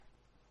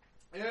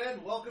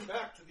And welcome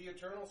back to the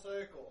Eternal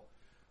Cycle.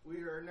 We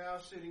are now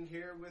sitting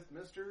here with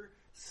Mr.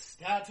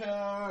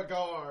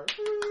 Statagar.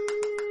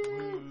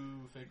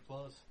 Woo, fake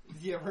applause.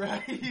 Yeah,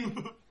 right.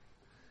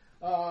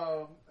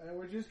 And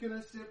we're just going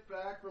to sit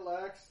back,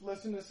 relax,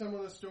 listen to some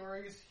of the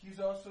stories.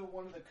 He's also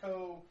one of the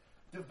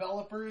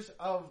co-developers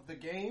of the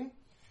game,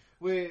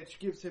 which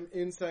gives him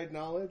inside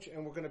knowledge,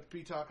 and we're going to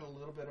be talking a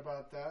little bit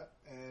about that.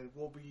 And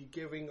we'll be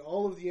giving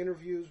all of the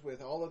interviews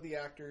with all of the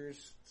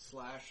actors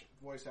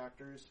 / voice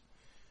actors.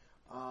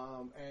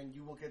 And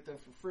you will get them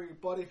for free.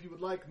 But if you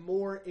would like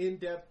more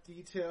in-depth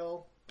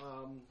detail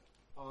on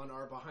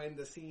our behind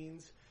the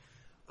scenes,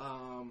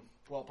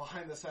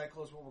 behind the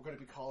cycle is what we're going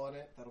to be calling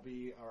it. That'll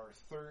be our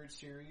third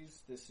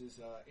series. This is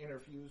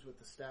interviews with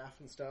the staff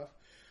and stuff.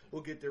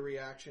 We'll get their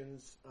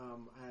reactions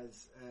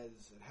as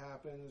it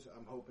happens.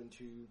 I'm hoping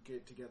to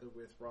get together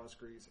with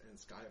Rosgreaves and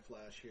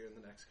Skyflash here in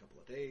the next couple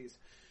of days.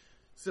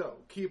 So,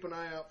 keep an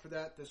eye out for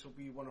that. This will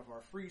be one of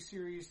our free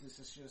series. This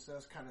is just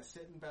us kind of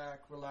sitting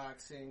back,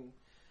 relaxing,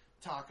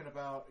 talking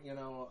about,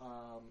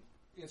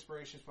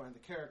 inspirations behind the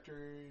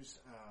characters,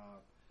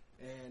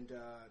 and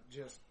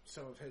just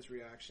some of his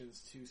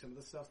reactions to some of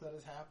the stuff that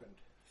has happened.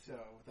 So,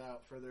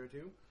 without further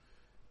ado,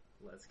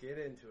 let's get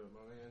into it,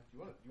 my man.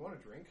 You want a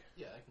drink?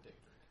 Yeah, I can take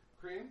a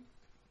drink.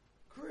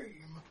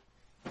 Cream?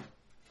 There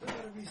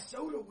gotta be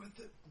soda with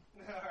it.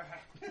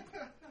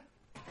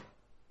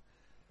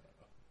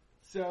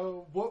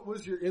 So, what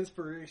was your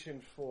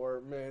inspiration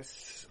for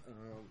Miss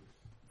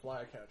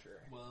Flycatcher?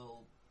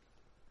 Well,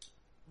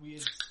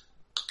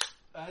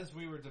 as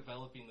we were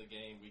developing the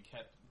game,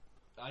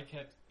 I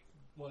kept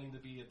wanting to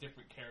be a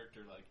different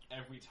character. Like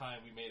every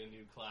time we made a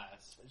new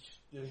class,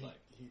 Yeah,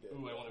 he did.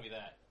 Ooh, I want to be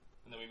that.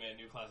 And then we made a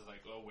new class. It's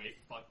like, oh wait,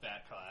 fuck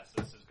that class.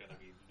 This is gonna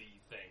be the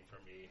thing for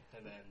me.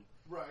 And then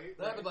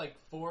that happened like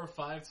 4 or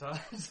 5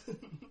 times.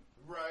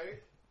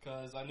 Right.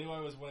 Because I knew I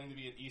was wanting to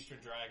be an Eastern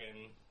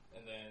Dragon,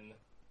 and then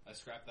I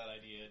scrapped that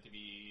idea to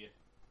be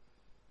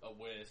a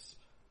wisp,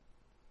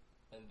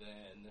 and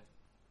then...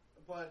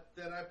 But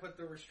then I put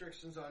the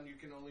restrictions on you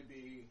can only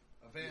be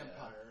a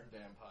vampire. Yeah,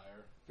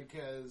 vampire.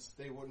 Because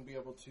they wouldn't be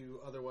able to,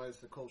 otherwise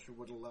the culture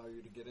wouldn't allow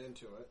you to get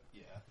into it.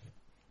 Yeah.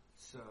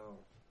 So,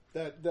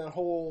 that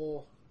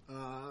whole,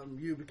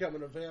 you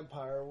becoming a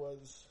vampire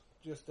was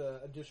just an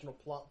additional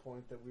plot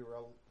point that we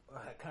were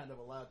kind of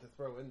allowed to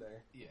throw in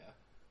there. Yeah.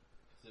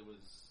 Because it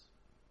was,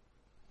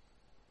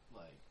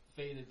 like...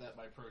 fated that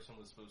my person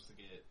was supposed to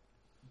get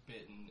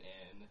bitten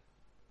and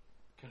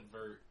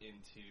convert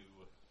into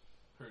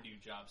her new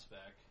job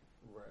spec.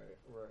 Right.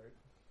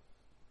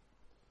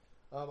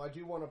 I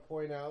do want to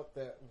point out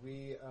that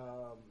we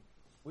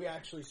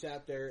actually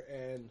sat there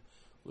and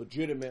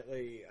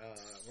legitimately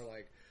were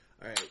like,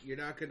 all right, you're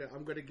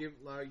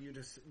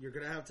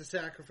gonna have to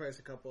sacrifice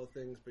a couple of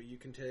things, but you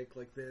can take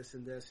like this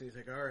and this. And he's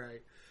like, all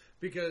right.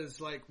 Because,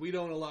 like, we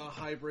don't allow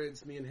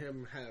hybrids. Me and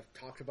him have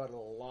talked about it a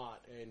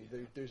lot, and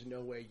there's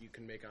no way you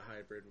can make a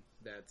hybrid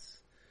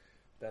that's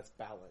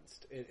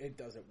balanced. It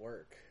doesn't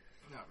work.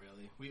 Not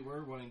really. We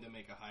were wanting to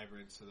make a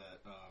hybrid so that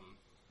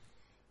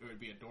it would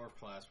be a dwarf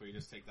class where you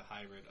just take the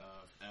hybrid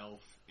of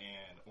elf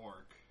and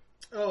orc.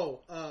 Oh,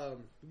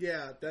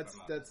 yeah, that's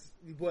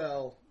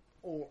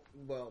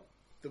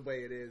the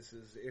way it is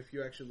if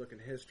you actually look in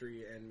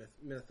history and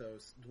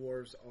mythos,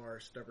 dwarves are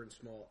stubborn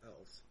small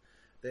elves.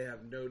 They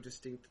have no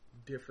distinct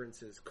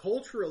differences.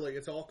 Culturally,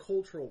 it's all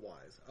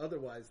cultural-wise.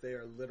 Otherwise, they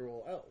are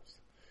literal elves.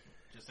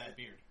 Just add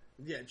beard.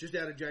 Yeah, just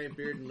add a giant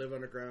beard and live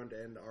underground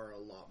and are a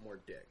lot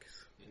more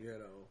dicks. Yeah.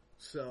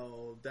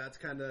 So that's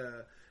kind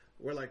of...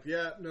 We're like,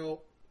 yeah,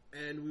 no.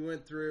 And we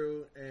went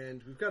through,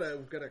 and we've got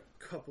a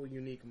couple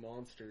unique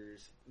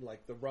monsters,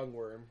 like the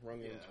rungworm.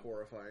 Rungworm's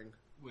horrifying.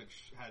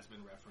 Which has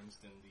been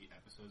referenced in the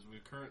episodes.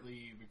 We're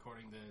currently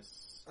recording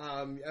this.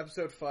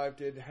 Episode 5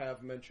 did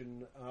have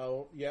mention.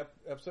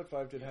 Episode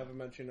 5 did have a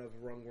mention of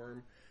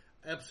Rungworm.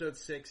 Episode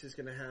 6 is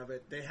going to have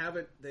it. They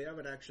haven't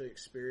actually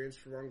experienced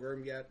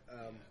Rungworm yet.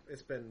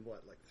 It's been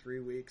 3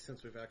 weeks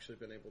since we've actually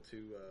been able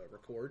to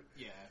record.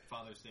 Yeah,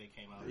 Father's Day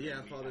came out.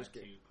 Yeah, Father's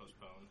Day. To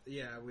postpone.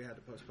 Yeah, we had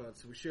to postpone.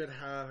 So we should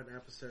have an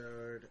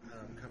episode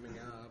coming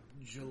up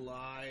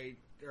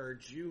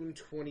June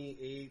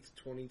 28th,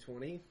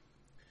 2020.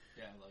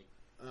 Yeah,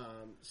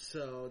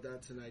 so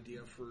that's an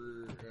idea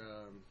for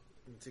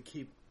to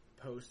keep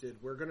posted.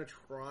 We're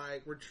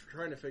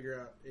trying to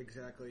figure out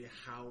exactly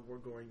how we're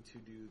going to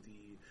do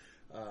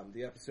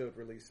the episode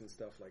release and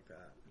stuff like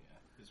that. Yeah,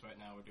 because right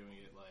now we're doing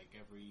it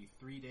every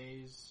 3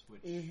 days,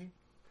 which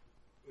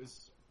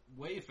is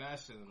way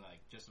faster than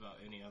just about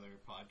any other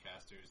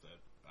podcasters that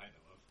I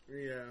know of.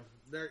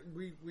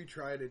 Yeah, we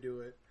try to do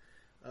it.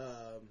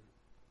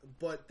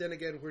 But then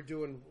again,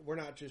 we're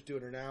not just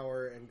doing an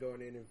hour and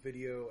going in and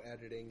video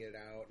editing it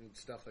out and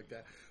stuff like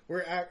that.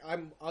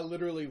 I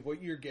literally,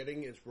 what you're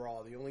getting is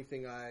raw. The only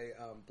thing I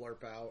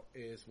blurb out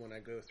is when I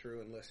go through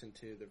and listen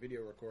to the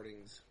video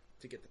recordings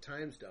to get the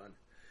times done.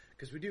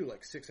 Because we do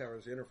 6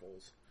 hours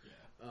intervals.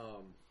 Yeah.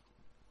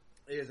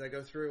 Is I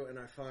go through and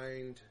I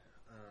find,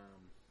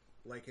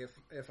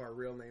 if our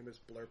real name is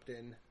blurped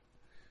in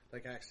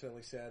like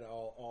accidentally said,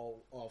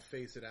 I'll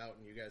phase it out,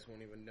 and you guys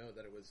won't even know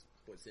that it was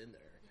what's in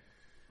there.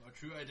 Our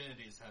true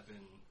identities have been.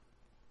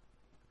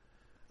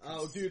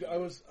 Oh, dude, I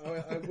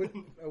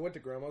went to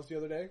Grandma's the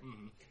other day,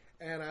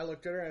 and I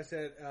looked at her and I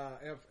said,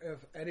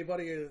 if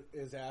anybody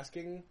is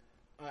asking,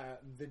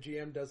 the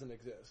GM doesn't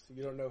exist.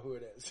 You don't know who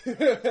it is.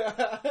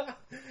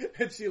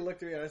 And she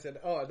looked at me and I said,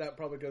 oh, that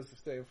probably goes to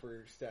stay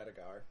for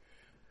Statagar.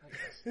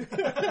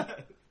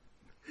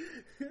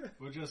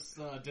 We're just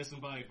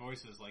disembodied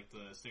voices like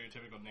the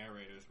stereotypical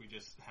narrators. We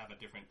just have a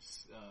different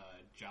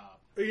job.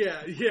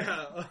 Yeah.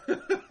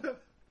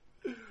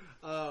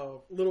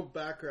 Little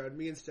background.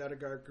 Me and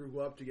Statagar grew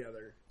up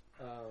together.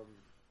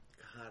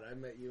 God, I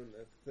met you in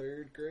the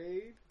 3rd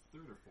grade?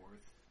 3rd or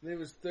 4th. It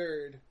was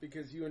 3rd,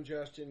 because you and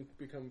Josh didn't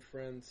become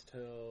friends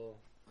till...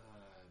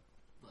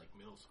 like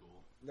middle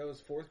school. That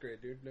was 4th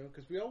grade, dude. No,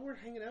 because we all were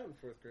hanging out in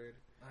 4th grade.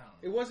 I don't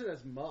know. It wasn't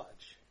as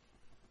much.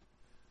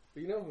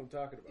 But you know who I'm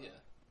talking about. Yeah.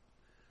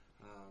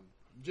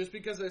 Just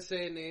because I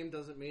say a name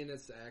doesn't mean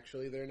it's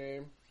actually their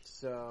name,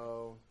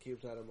 so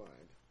keep that in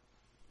mind.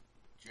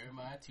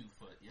 Jeremiah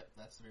Twofoot. Yep,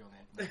 that's the real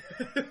name.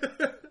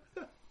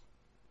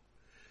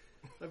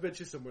 I bet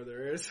you somewhere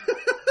there is.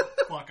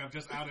 Fuck, I've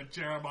just outed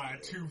Jeremiah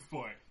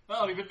Twofoot. I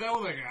don't even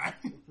know the guy.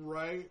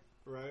 Right.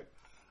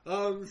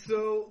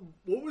 So,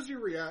 what was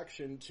your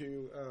reaction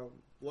to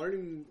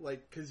learning,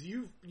 like, because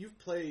you've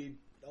played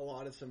a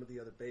lot of some of the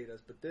other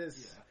betas, but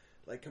this... Yeah.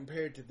 Like,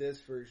 compared to this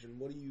version,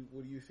 what do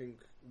you think,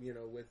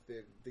 with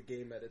the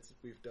game edits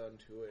we've done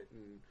to it?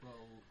 And well,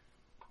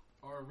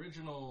 our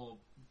original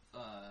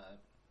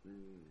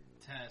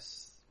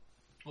test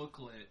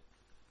booklet,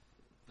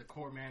 the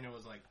core manual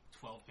was like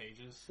 12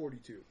 pages.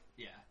 42.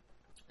 Yeah.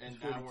 And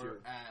now we're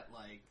at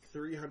like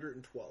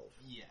 312.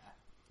 Yeah.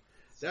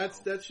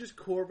 That's just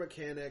core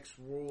mechanics,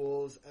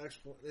 rules,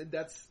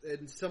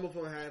 and some of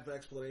them have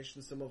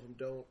explanations, some of them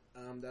don't.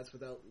 That's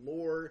without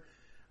lore.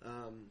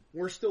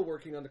 We're still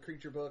working on the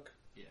creature book,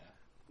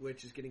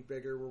 which is getting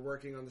bigger. We're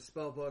working on the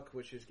spell book,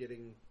 which is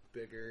getting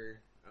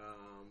bigger.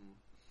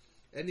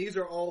 And these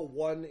are all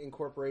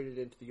incorporated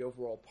into the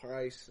overall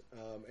price.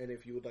 And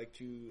if you would like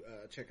to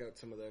check out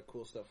some of the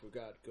cool stuff we've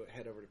got,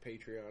 head over to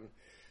Patreon.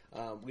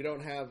 We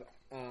don't have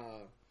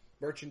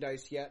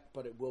merchandise yet,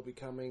 but it will be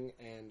coming.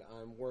 And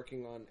I'm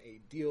working on a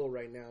deal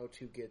right now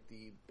to get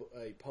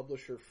a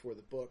publisher for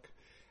the book.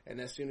 And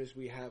as soon as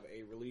we have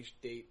a release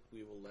date,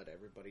 we will let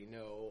everybody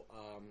know.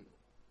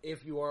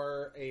 If you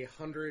are a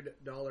 $100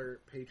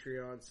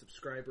 Patreon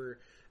subscriber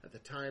at the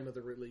time of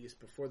the release,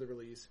 before the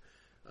release,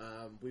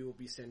 we will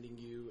be sending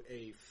you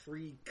a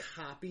free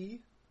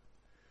copy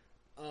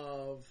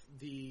of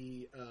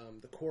the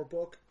core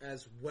book,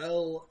 as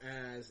well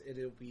as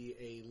it'll be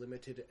a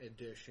limited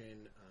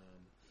edition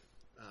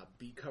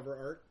B cover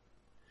art.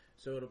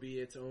 So it'll be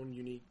its own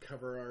unique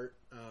cover art.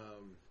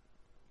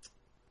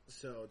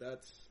 So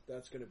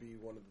that's going to be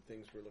one of the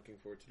things we're looking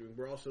forward to doing.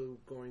 We're also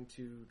going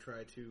to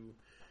try to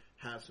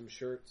have some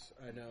shirts.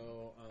 I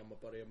know a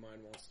buddy of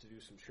mine wants to do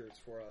some shirts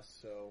for us,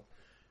 so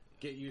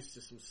get used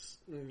to some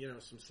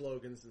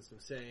slogans and some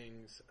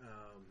sayings.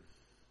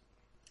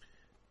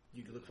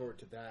 You can look forward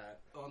to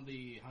that. On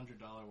the $100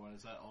 one,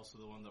 is that also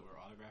the one that we're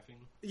autographing?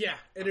 Yeah,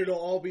 and it'll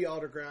all be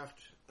autographed.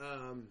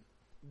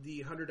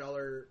 The $100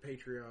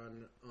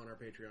 Patreon on our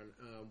Patreon,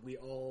 we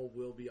all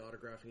will be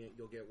autographing it.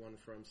 You'll get one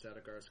from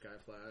Statagar,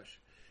 Skyflash,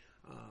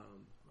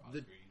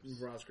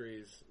 Ross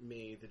Greaves,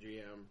 me, the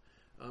GM.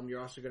 You're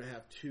also going to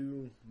have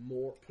 2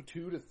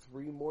 to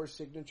 3 more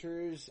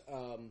signatures.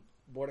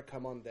 More to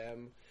come on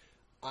them.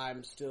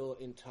 I'm still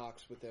in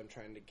talks with them,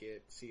 trying to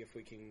see if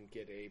we can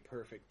get a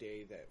perfect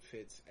day that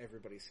fits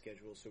everybody's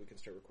schedule, so we can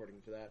start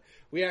recording for that.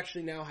 We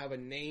actually now have a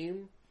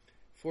name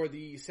for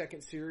the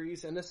second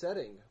series and a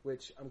setting,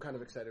 which I'm kind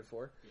of excited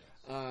for.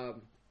 Yes.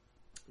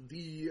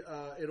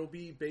 It'll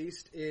be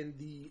based in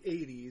the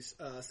 80s,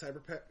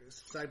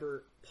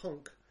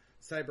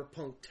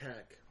 cyberpunk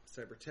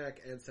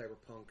tech, and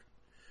cyberpunk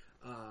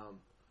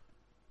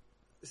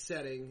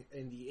setting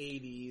in the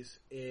 80s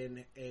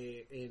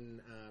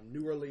in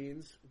New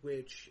Orleans,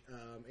 which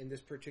in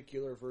this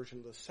particular version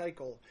of the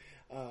cycle,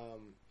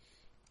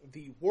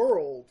 the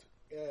world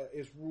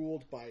is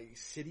ruled by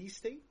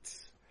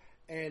city-states.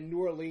 And New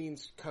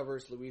Orleans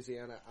covers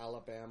Louisiana,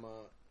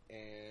 Alabama,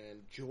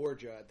 and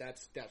Georgia.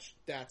 That's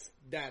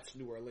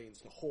New Orleans.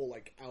 The whole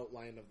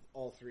outline of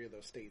all 3 of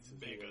those states is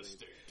mega New Orleans.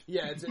 state.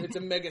 Yeah, it's a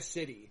mega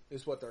city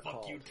is what they're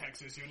called. Fuck you,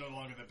 Texas. You're no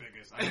longer the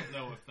biggest.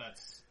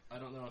 I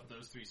don't know if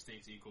those 3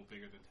 states equal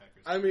bigger than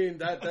Texas. I mean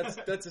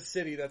that's a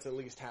city that's at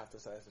least half the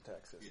size of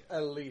Texas. Yeah.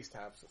 At least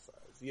half the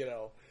size,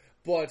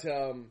 But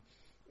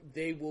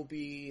they will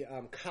be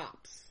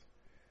cops.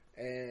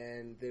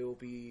 And they will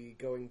be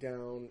going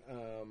down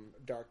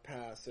dark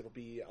paths. It'll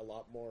be a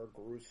lot more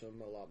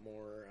gruesome, a lot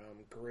more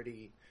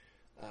gritty,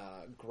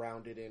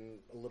 grounded in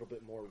a little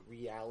bit more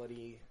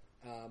reality.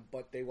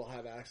 But they will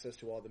have access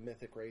to all the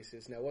mythic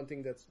races. Now, one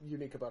thing that's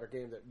unique about our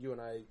game that you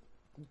and I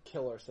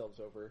kill ourselves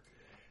over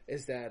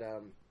is that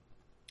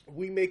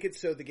we make it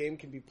so the game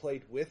can be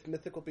played with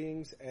mythical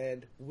beings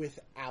and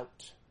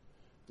without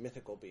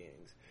mythical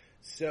beings.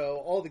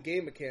 So all the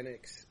game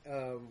mechanics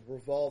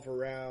revolve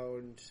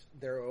around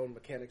their own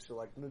mechanics. So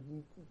like,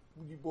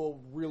 we will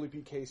really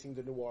be casing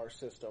the noir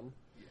system.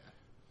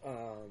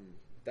 Yeah.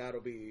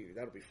 That'll be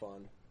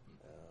fun.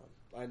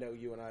 I know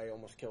you and I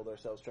almost killed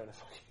ourselves trying to.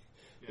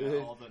 Yeah,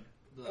 all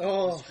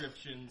the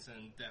descriptions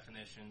and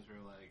definitions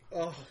were like,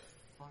 oh,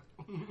 fuck.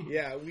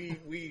 Yeah,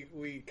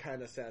 we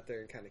kind of sat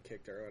there and kind of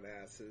kicked our own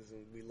asses,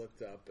 and we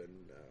looked up,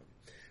 and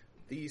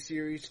the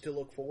series to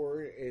look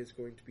for is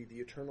going to be the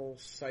Eternal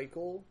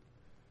Cycle,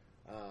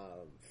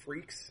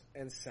 Freaks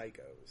and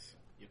Psychos.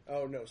 Yep.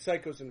 Oh no,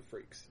 Psychos and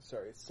Freaks.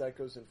 Sorry, it's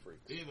Psychos and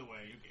Freaks. Either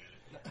way, you get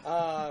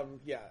it.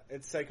 Yeah,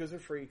 it's Psychos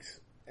and Freaks,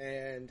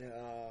 and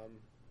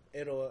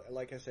it'll,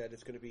 like I said,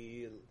 it's going to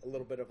be a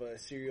little bit of a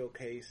serial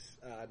case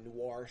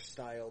noir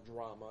style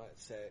drama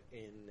set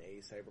in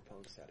a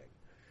cyberpunk setting.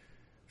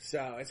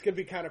 So it's going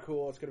to be kind of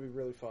cool. It's going to be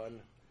really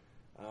fun.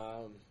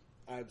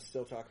 I'm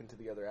still talking to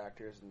the other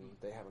actors, and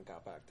they haven't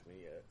got back to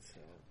me yet. So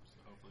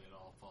hopefully it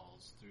all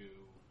falls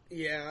through.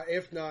 Yeah,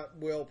 if not,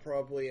 we'll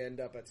probably end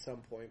up at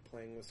some point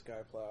playing with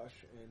Skyflash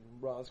and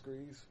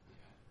Rosgreaves.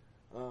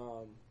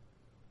 Yeah.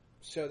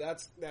 So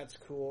that's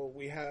cool.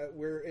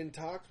 We're in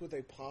talks with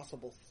a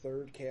possible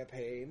third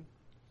campaign.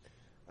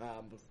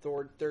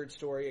 Third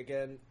story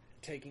again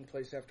taking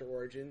place after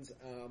Origins.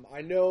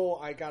 I know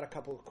I got a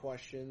couple of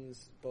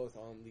questions both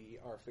on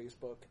our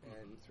Facebook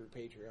and through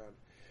Patreon.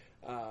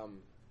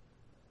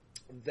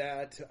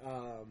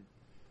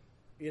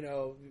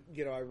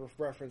 I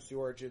referenced the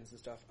Origins and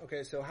stuff.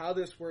 Okay, so how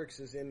this works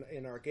is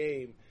in our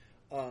game,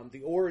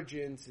 the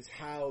Origins is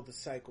how the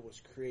cycle was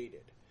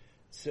created.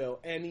 So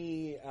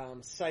any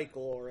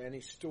cycle or any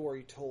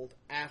story told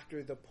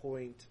after the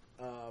point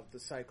of the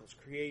cycle's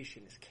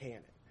creation is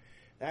canon.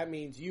 That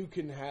means you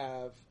can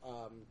have,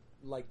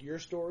 your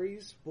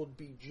stories will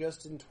be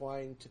just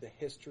entwined to the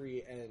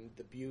history and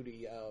the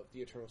beauty of the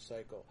Eternal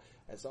Cycle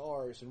as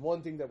ours. And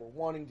one thing that we're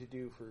wanting to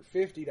do for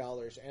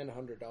 $50 and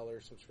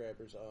 $100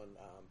 subscribers on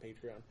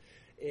Patreon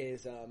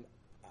is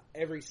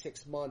every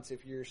 6 months,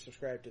 if you're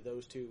subscribed to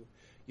those two,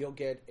 you'll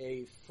get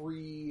a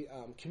free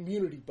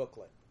community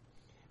booklet.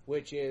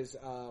 Which is,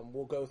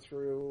 we'll go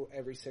through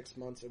every 6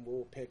 months and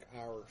we'll pick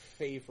our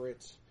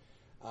favorite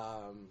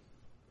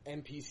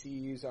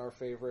NPCs, our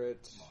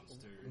favorite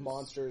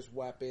monsters,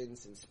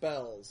 weapons, and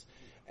spells.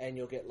 And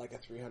you'll get like a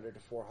 300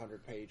 to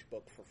 400 page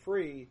book for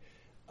free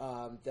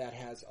that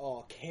has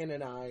all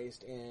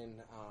canonized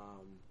and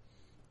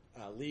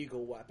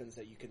legal weapons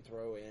that you can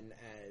throw in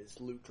as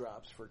loot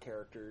drops for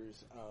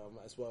characters,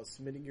 as well as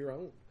submitting your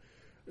own.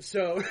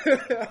 So,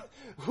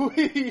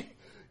 we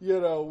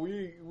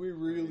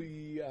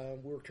really,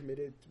 we're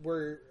committed.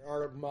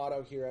 Our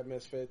motto here at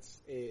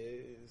Misfits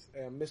is,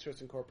 Misfits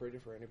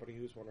Incorporated, for anybody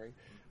who's wondering,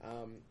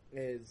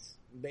 is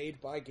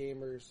made by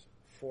gamers,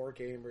 for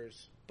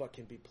gamers, but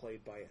can be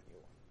played by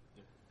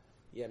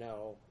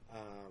anyone.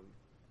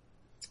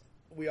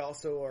 We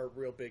also are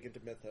real big into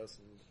mythos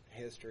and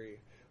history,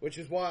 which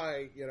is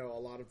why, a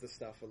lot of the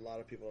stuff, a lot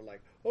of people are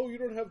like, oh, you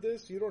don't have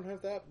this, you don't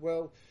have that.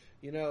 Well,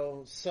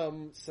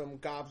 some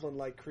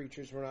goblin-like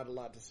creatures we're not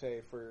allowed to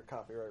say for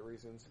copyright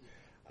reasons.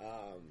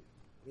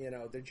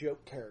 They're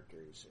joke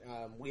characters.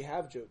 We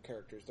have joke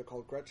characters. They're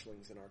called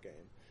Gretchlings in our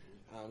game.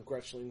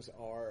 Gretchlings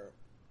are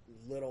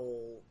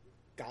little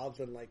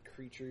goblin-like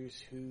creatures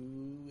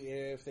who,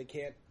 if they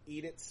can't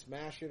eat it,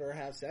 smash it, or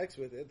have sex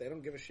with it, they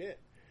don't give a shit.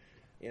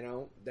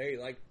 They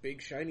like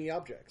big shiny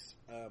objects,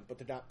 but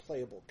they're not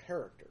playable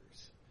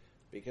characters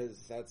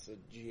because that's a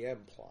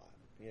GM plot.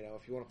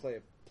 If you want to play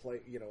a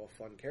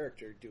fun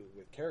character, do it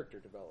with character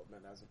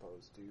development as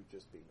opposed to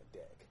just being a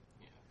dick.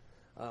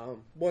 Yeah.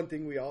 One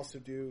thing we also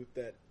do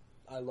that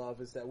I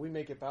love is that we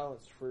make it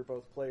balanced for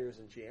both players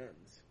and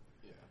GMs.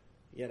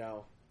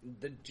 Yeah.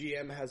 The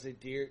GM has a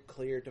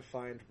clear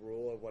defined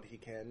rule of what he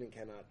can and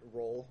cannot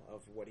roll,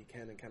 of what he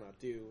can and cannot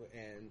do,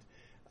 and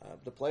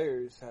the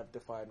players have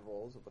defined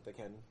roles of what they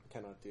can and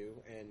cannot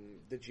do, and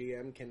the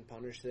GM can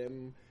punish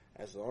them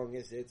as long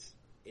as it's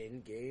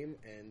in-game,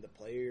 and the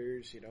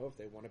players, if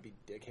they want to be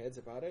dickheads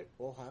about it,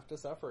 will have to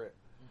suffer it.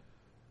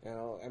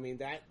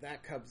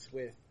 That comes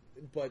with,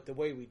 but the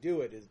way we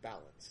do it is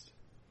balanced.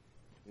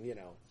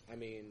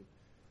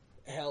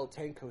 Hell,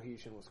 tank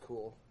cohesion was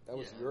cool. That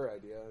was your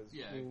idea.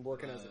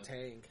 Working as a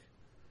tank.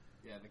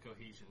 Yeah, the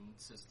cohesion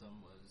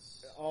system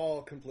was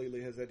all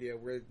completely his idea.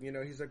 Where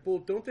he's like, "Well,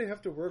 don't they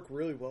have to work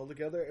really well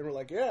together?" And we're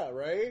like, "Yeah,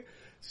 right."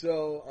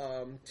 So,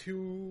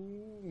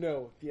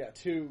 two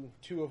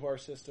of our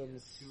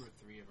systems, 2 or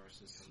 3 of our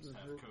systems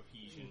have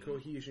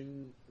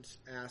cohesion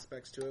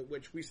aspects to it,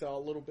 which we saw a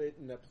little bit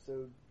in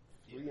episode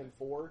 3 and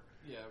 4.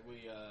 Yeah,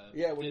 we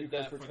when did you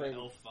guys that were for training.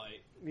 the elf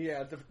fight.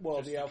 Yeah, the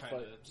elf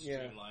fight.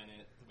 Streamline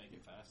it to make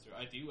it faster.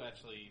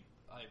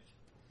 I've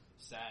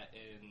sat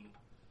and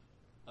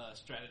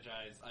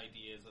strategize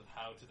ideas of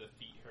how to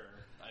defeat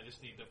her. I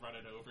just need to run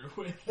it over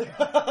with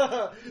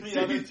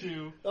the other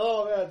two.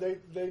 Oh man,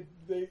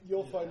 they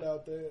you'll find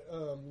out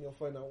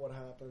what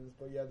happens.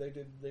 But yeah, they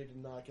did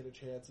not get a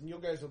chance, and you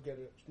guys will get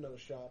another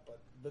shot.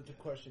 But the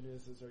question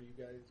is what are you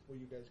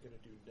guys gonna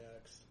do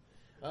next?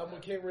 We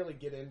can't really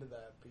get into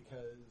that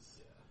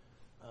because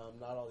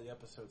not all the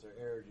episodes are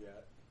aired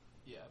yet.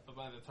 Yeah, but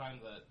by the time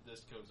that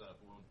this goes up,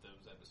 won't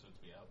those episodes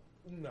be out?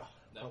 No,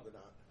 probably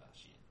not. Oh,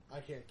 shit.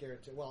 I can't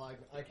guarantee. Well,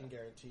 I can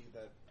guarantee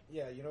that.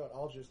 Yeah, you know what?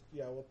 I'll just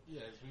well.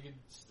 Yeah,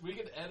 we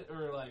could edit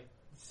or like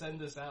send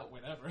this out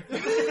whenever.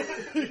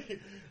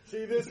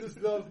 See, this is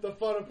the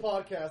fun of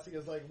podcasting.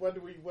 Is like when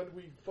do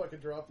we fucking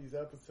drop these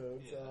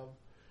episodes? Yeah.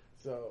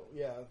 So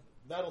yeah,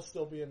 that'll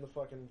still be in the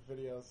fucking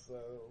video, so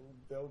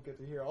they'll get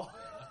to hear all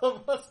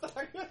of us.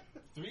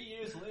 3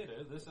 years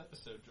later, this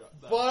episode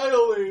dropped.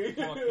 Finally!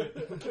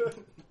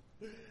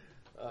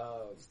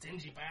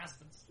 Stingy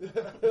bastards.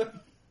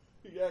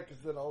 Yeah, because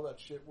then all that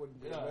shit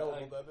wouldn't be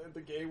available. Then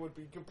the game would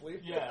be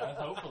complete. Yeah,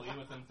 hopefully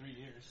within 3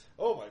 years.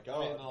 Oh my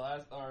god! I mean,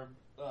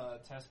 our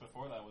test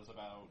before that was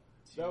about.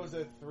 That was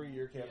a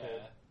 3-year campaign.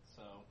 Yeah,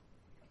 so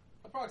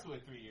approximately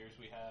 3 years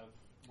we have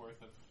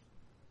worth of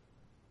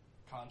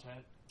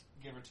content,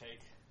 give or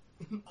take.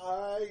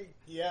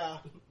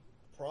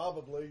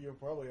 Probably you'll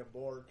probably have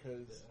more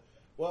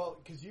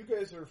because you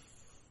guys are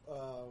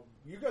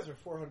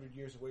 400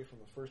 years away from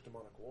the First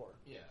Demonic War.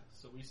 Yeah,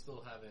 so we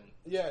still haven't.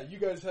 Yeah, you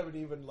guys haven't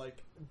even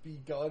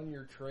begun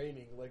your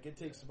training. Like it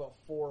takes about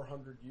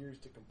 400 years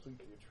to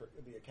complete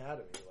the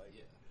academy. Like,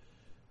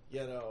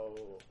 you know,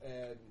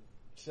 and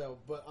so,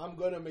 but I'm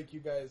gonna make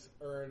you guys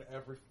earn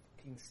every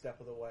fucking step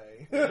of the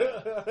way.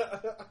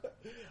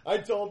 I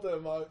told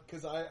them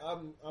because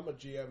I'm a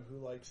GM who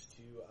likes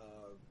to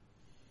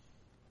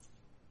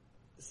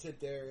sit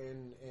there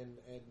and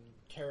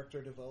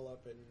character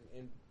develop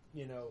and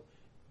you know,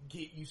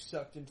 get you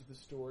sucked into the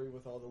story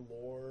with all the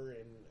lore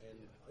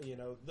and you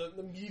know,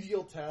 the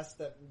medial test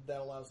that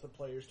allows the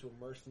players to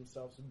immerse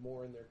themselves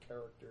more in their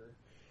character.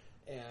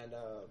 And,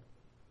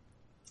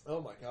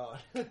 oh my god.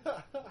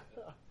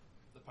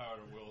 The power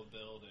to world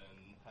build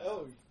and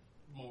have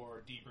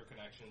more deeper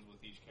connections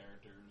with each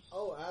characters.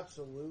 Oh,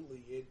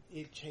 absolutely.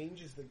 It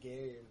changes the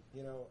game,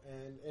 you know,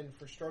 and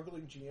for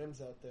struggling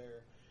GMs out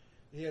there,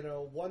 you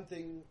know, one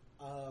thing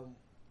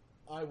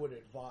I would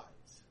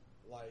advise,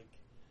 like,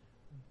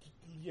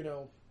 you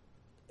know,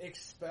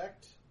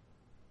 expect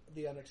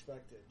the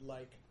unexpected.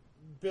 Like,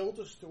 build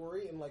a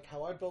story, and like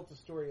how I built the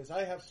story is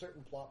I have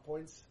certain plot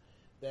points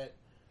that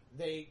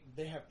they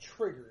have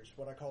triggers,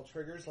 what I call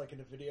triggers, like in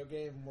a video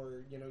game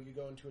where, you know, you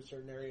go into a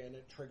certain area and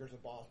it triggers a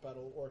boss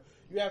battle, or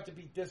you have to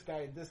beat this guy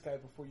and this guy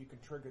before you can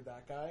trigger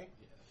that guy.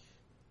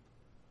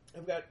 Yeah.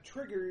 I've got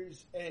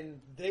triggers,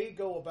 and they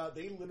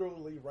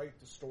literally write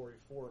the story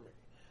for me.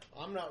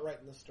 I'm not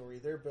writing the story,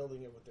 they're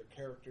building it with their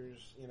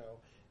characters, you know,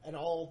 and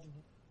all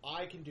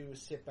I can do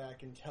is sit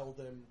back and tell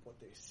them what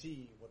they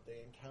see, what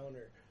they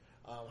encounter,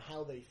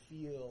 how they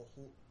feel.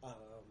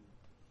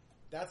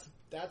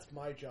 That's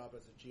my job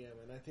as a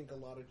GM, and I think a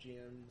lot of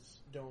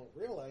GMs don't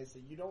realize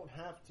that you don't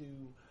have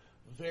to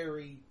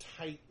very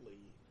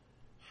tightly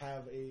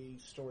have a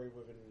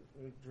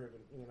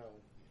story-driven, you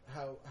know,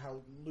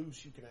 how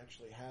loose you can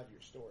actually have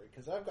your story.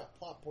 Because I've got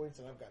plot points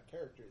and I've got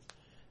characters.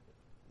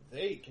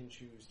 They can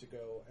choose to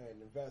go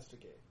and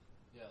investigate.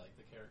 Yeah, like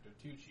the character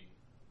Tucci.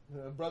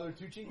 Brother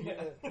Tucci?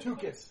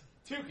 Tukas.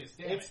 Tukas,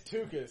 damn It's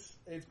Tukas.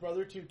 It's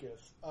Brother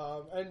Tukas.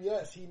 And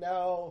yes, he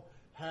now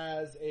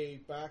has a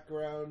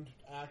background,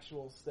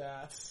 actual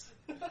stats.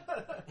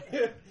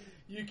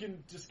 You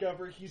can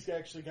discover he's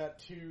actually got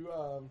two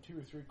or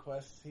three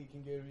quests he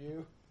can give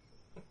you.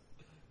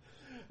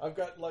 I've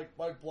got, like,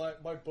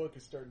 my book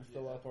is starting to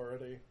fill up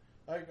already.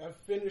 I've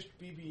finished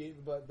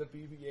BBA, the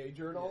BBA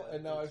journal,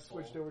 and now I've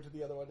switched over to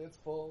the other one. It's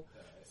full.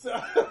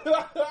 Right.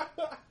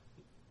 So...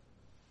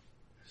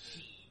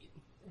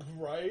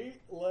 Right?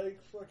 Like,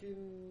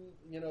 fucking,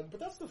 you know,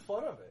 but that's the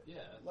fun of it. Yeah.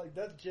 Like,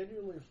 that's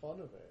genuinely fun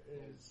of it.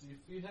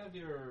 If you have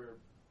your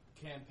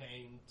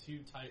campaign too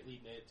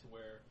tightly knit to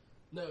where,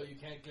 no, you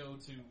can't go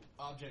to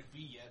Object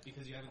B yet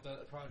because you haven't done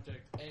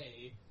Project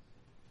A,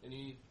 and you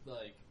need,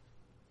 like,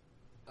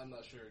 I'm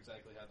not sure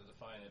exactly how to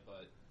define it,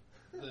 but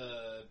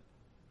the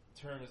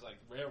term is, like,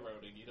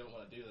 railroading. You don't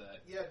want to do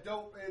that. Yeah,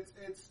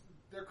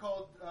 they're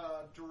called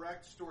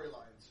direct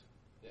storylines.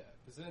 Yeah,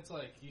 because then it's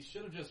like, you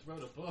should have just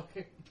wrote a book.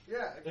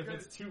 Yeah. If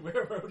it's too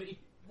railroady.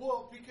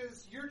 Well,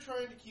 because you're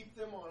trying to keep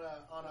them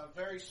on a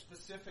very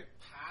specific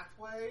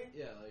pathway.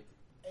 Yeah, like,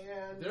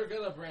 and they're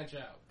going to branch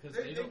out, because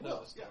they don't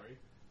know the story.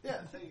 Yeah,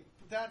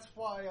 that's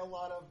why a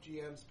lot of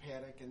GMs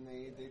panic, and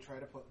they try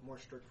to put more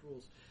strict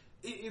rules.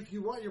 If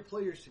you want your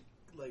players to,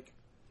 like,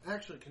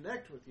 actually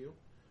connect with you,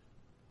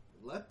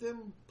 let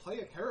them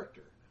play a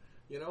character,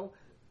 you know?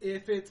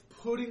 If it's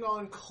putting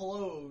on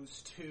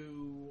clothes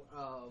to...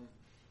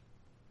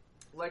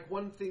 like,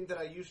 one thing that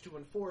I used to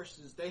enforce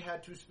is they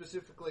had to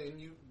specifically, and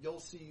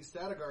you'll see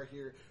Statagar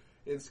here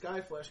in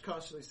Skyflash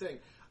constantly saying,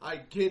 I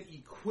get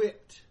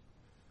equipped,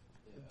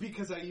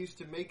 because I used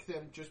to make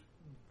them just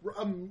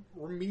a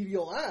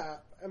remedial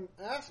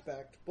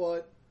aspect,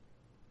 but,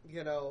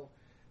 you know,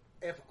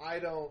 if I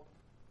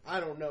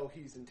don't know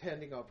he's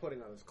intending on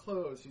putting on his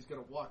clothes, he's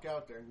going to walk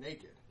out there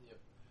naked. Yep.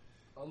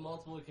 On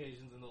multiple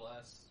occasions in the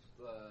last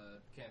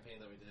campaign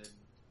that we did,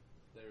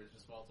 there was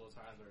just multiple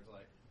times where it's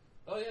like,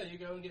 oh yeah, you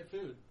go and get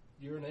food.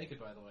 You were naked,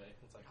 by the way.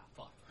 It's like, oh,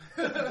 fuck.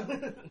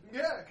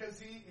 Yeah, because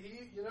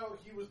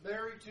he was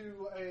married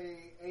to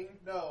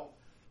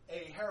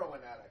a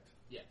heroin addict.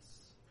 Yes.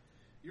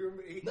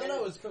 No,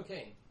 it was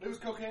cocaine. It was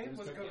cocaine?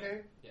 Was it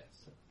cocaine? Yes.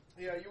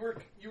 Yeah,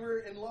 you were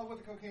in love with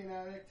a cocaine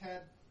addict,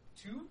 had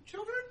 2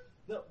 children?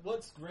 No,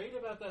 what's great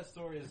about that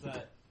story is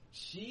that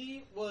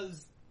she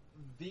was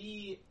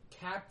the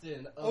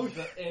captain of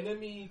the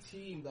enemy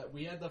team that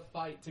we had to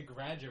fight to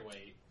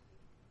graduate,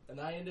 and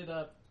I ended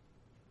up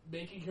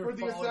making her for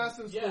the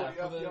assassin school.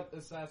 Yeah, for the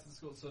assassin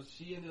school. So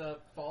she ended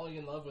up falling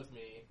in love with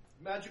me.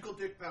 Magical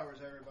dick powers,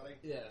 everybody.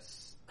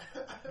 Yes,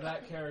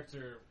 that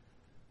character,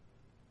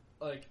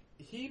 like,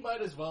 he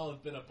might as well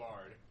have been a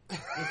bard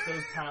with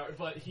those powers,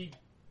 but he.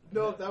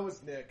 No, that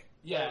was Nick.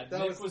 Yeah,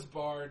 Nick was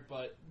bard,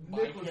 but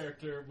my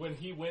character, when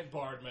he went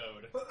bard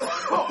mode...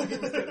 he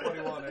was getting what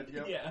he wanted,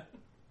 yep. Yeah.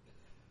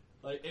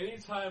 Like,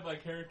 anytime my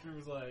character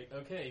was like,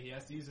 okay, he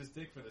has to use his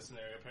dick for this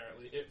scenario,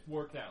 apparently, it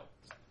worked out.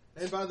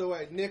 And by the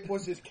way, Nick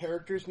was his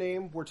character's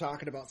name. We're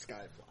talking about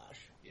Skyflash.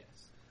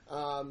 Yes.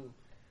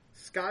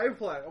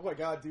 Skyflash, oh my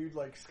god, dude,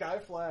 like,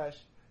 Skyflash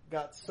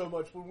got so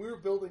much... When we were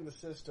building the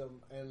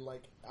system, and,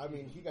 like, I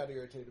mean, he got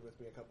irritated with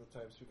me a couple of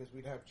times because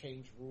we'd have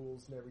changed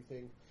rules and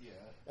everything. Yeah.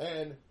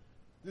 And...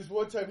 this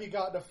one time he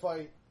got in a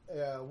fight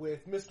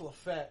with Miss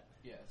Lafette.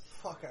 Yes.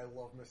 Fuck, I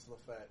love Miss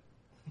Lafette.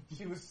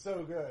 She was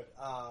so good.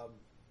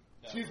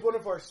 She's one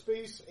of our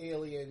space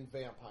alien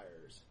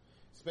vampires.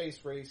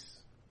 Space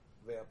race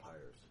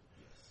vampires.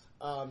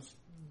 Yes.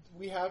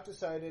 We have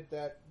decided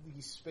that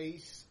the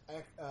space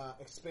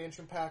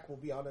expansion pack will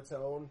be on its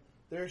own.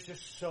 There's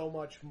just so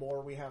much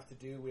more we have to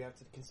do. We have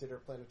to consider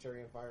planetary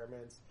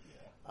environments.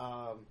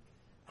 Yeah.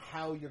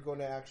 How you're going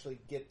to actually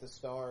get the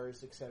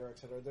stars, et cetera, et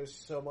cetera. There's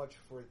so much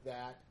for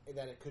that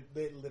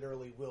it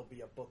literally will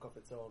be a book of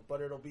its own.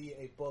 But it'll be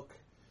a book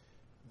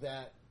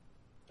that,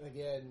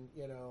 again,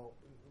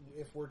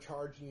 if we're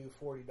charging you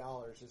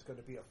 $40, it's going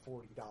to be a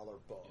 $40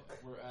 book. Yeah.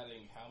 We're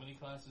adding how many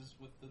classes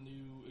with the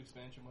new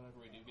expansion whenever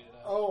we do get it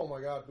out? Oh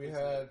my god,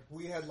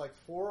 we had like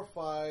 4 or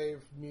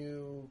 5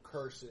 new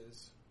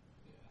curses.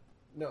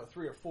 Yeah. No,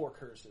 3 or 4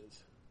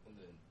 curses. And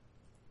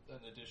then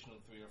an additional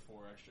 3 or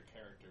 4 extra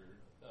character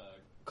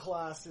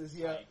classes,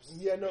 types,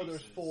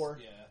 there's 4.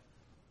 Yeah.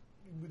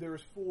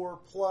 There's 4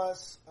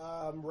 plus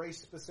race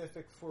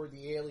specific for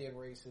the alien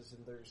races,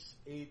 and there's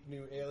 8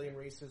 new alien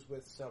races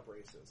with sub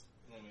races.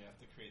 And then we have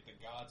to create the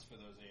gods for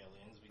those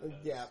aliens.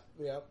 Because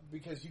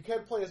because you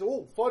can play as.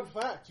 Oh, fun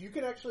fact! You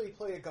can actually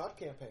play a god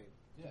campaign.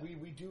 Yeah.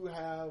 We do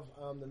have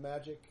the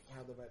magic,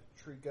 how the magic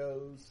tree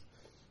goes,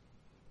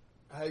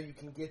 how you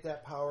can get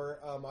that power.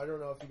 I don't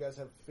know if you guys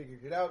have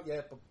figured it out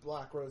yet, but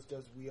Black Rose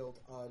does wield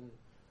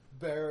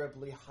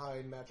unbearably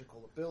high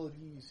magical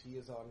abilities.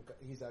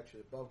 He's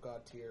actually above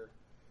God tier,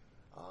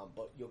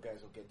 but you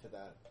guys will get to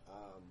that.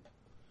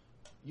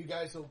 You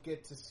guys will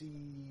get to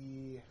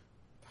see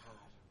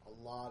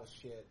a lot of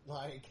shit.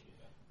 Like,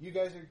 you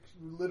guys are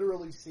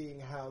literally seeing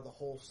how the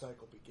whole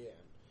cycle began.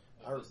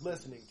 Or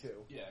listening to.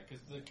 Yeah,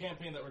 because the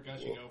campaign that we're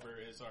gushing over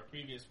is our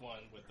previous one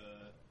with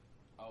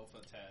the alpha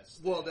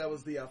test. Well, that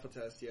was the alpha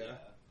test, yeah.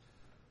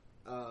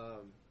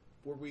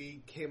 Where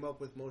we came up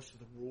with most of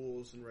the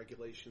rules and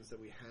regulations that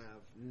we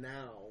have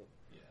now.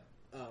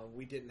 Yeah.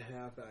 We didn't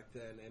have back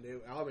then, and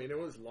it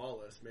was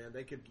lawless, man.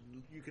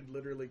 You could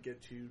literally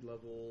get to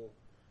level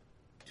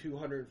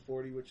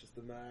 240, which is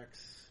the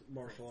max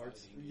martial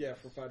arts. Yeah,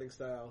 for fighting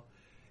style,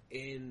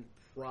 in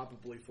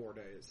probably 4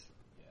 days.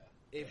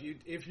 Yeah.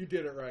 If you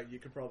did it right, you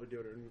could probably do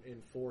it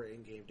in 4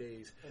 in-game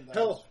days.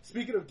 Hell,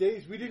 speaking of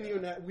days, we didn't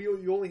even have,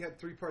 you only had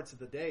 3 parts of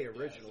the day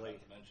originally. Yeah, I was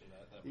about to mention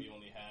that we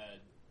only had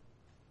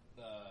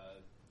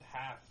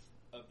half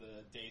of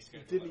the day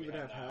schedule. Didn't even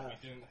have half.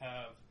 We didn't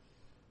have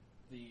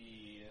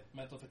the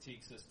mental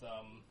fatigue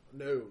system.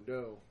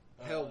 No.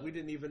 Hell, we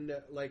didn't even,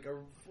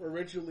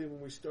 originally when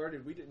we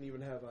started, we didn't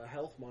even have a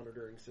health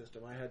monitoring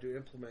system. I had to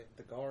implement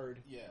the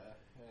guard. Yeah,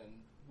 and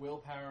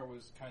willpower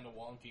was kind of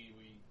wonky.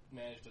 We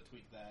managed to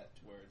tweak that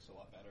to where it's a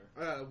lot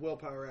better.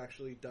 Willpower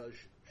actually does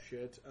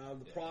shit.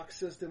 The proc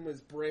system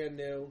was brand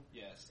new.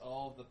 Yes,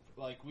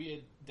 we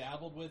had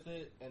dabbled with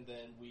it, and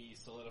then we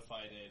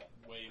solidified it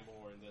way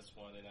more in this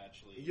one, and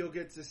actually... You'll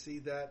get to see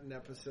that in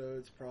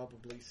episodes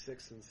probably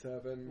 6 and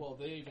 7. Well,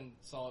 they even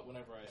saw it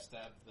whenever I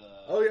stabbed the...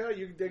 Oh yeah,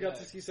 they got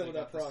to see some of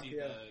that proc,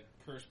 the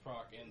curse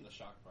proc and the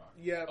shock proc.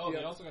 Yeah.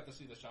 They also got to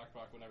see the shock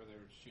proc whenever they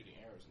were shooting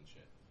arrows and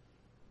shit.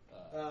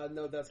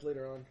 No, that's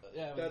later on.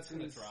 Yeah, that's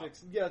in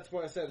 6. Yeah, that's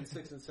what I said in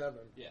 6 and 7.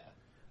 Yeah.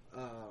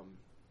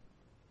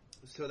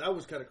 So that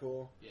was kind of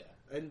cool. Yeah.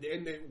 And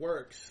it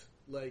works.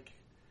 Like,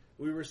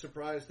 we were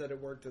surprised that it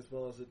worked as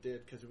well as it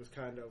did, because it was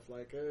kind of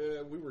like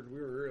we were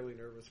really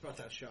nervous about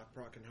that shock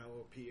proc and how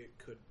OP it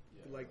could,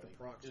 the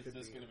procs could be. Is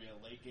this going to be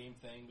a late game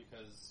thing,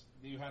 because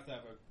you have to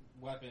have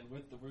a weapon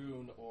with the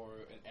rune or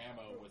an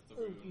ammo with the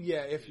rune?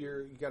 Yeah, if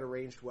you got a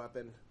ranged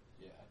weapon.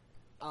 Yeah.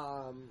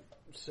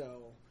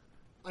 So,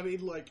 I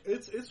mean,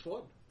 it's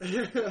fun.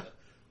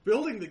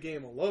 Building the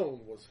game alone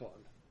was fun.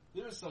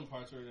 There's some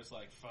parts where you're just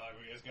like, fuck,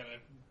 we just gotta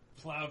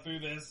plow through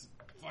this.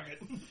 Fuck it.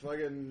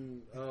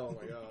 Fucking, oh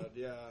my god,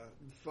 yeah.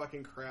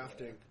 Fucking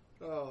crafting.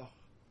 Oh.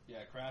 Yeah,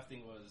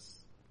 crafting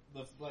was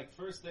the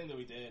first thing that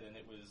we did, and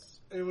it was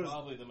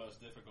probably the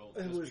most difficult.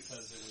 It just was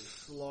because it was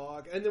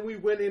slog. And then we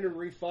went in and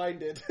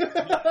refined it. I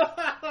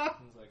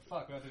was like,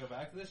 fuck, we have to go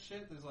back to this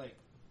shit? There's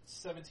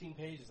 17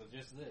 pages of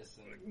just this.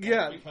 And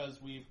yeah. Because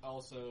we've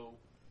also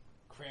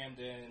crammed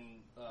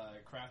in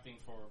crafting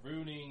for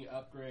ruining,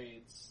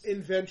 upgrades,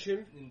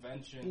 invention,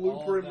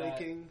 blueprint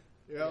making.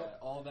 Yep. Yeah,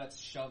 all that's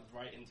shoved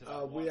right into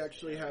that. We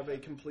actually have a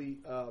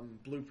complete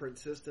blueprint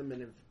system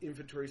and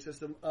inventory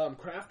system.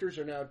 Crafters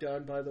are now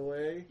done, by the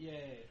way.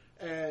 Yay.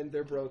 And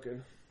they're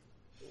broken.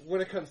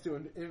 When it comes to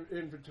an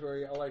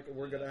inventory,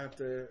 we're going to have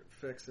to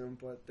fix them,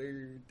 but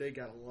they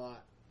got a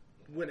lot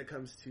when it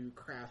comes to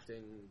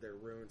crafting their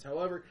runes.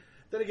 However,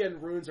 then again,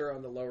 runes are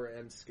on the lower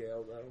end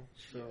scale, though.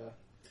 So,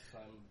 so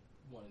I'm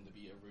wanting to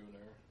be a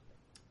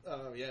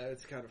runer. Yeah,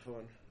 it's kind of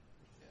fun.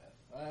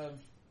 Yeah. I have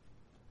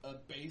a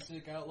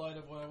basic outline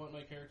of what I want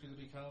my character to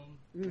become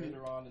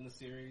later on in the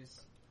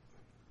series.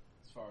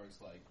 As far as,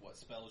 what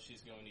spells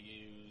she's going to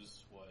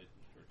use, what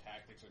her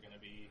tactics are going to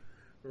be.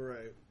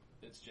 Right.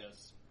 It's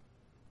just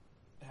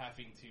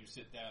having to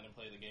sit down and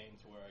play the game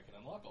to where I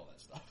can unlock all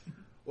that stuff.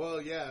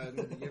 Well, yeah,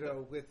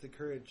 and, with the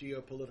current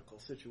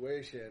geopolitical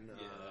situation...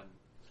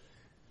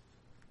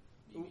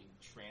 You mean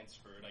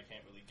transferred, I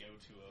can't really go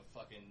to a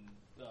fucking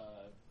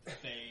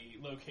Fey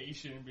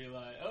location and be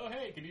like, oh,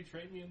 hey, can you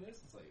train me in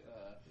this? It's like,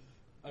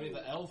 I mean,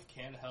 the elf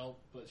can help,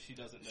 but she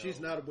doesn't know.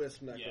 She's not a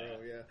wisp necro,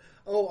 yeah.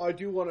 Oh, I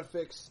do want to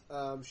fix,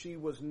 she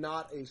was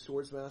not a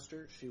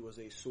swordsmaster. She was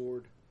a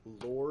sword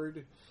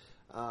lord.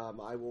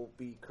 I will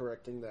be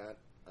correcting that.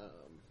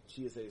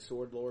 She is a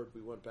sword lord.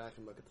 We went back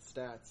and looked at the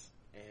stats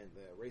and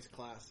the race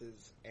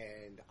classes,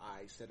 and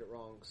I said it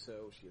wrong,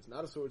 so she is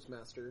not a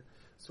swordsmaster.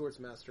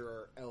 Swordsmaster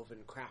are elven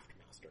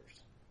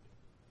craftmasters.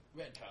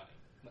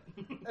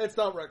 Retconning. It's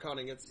not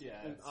retconning,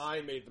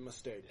 I made the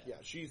mistake. Yeah,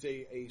 she's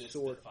a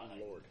sword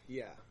lord.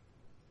 Yeah.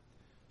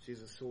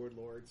 She's a sword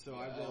lord, so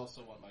I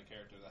also want my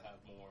character to have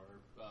more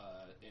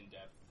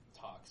in-depth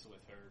talks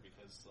with her,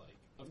 because,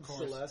 of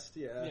course... Celeste,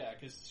 yeah. Yeah,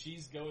 because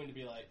she's going to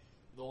be,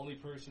 the only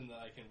person that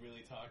I can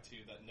really talk to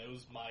that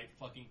knows my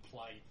fucking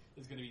plight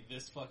is going to be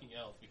this fucking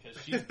elf,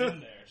 because she's been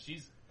there.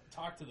 She's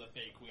talked to the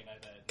Fey Queen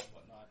I've had and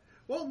whatnot.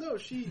 Well, no,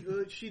 she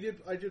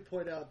did. I did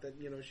point out that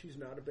she's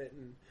not a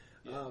bitten.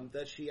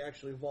 That she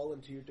actually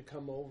volunteered to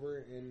come over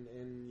and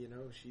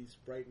she's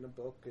writing a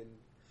book and.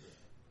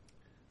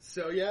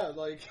 So yeah,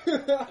 my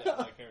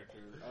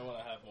character. I want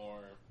to have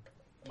more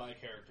my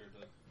character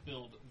to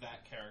build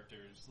that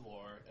character's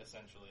lore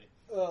essentially.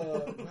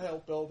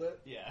 Help build it.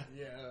 Yeah.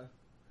 Yeah.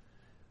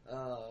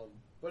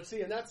 But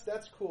see, and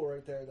that's cool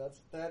right there.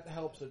 That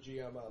helps a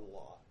GM out a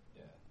lot.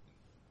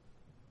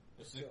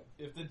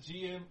 If the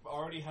GM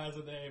already has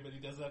a name and he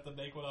doesn't have to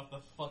make one off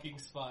the fucking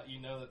spot, you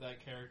know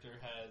that character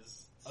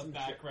has a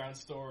background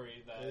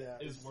story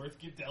that is worth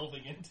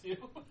delving into.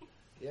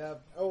 Yeah,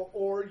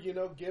 or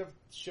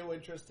show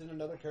interest in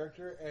another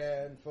character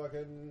and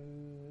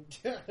fucking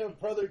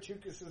Brother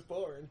Chukas is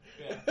born.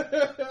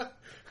 Yeah.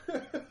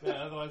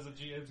 Otherwise the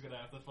GM's gonna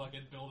have to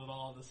fucking build it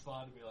all on the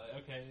spot and be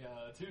like, okay,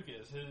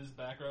 Chukas, his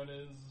background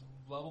is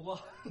blah blah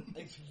blah.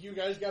 You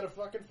guys gotta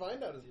fucking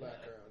find out his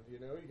background. You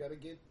gotta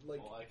get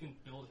Well, I can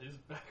build his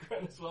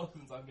background as well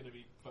since I'm gonna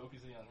be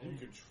focusing on him.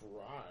 You could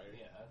try.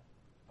 Yeah.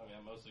 I mean,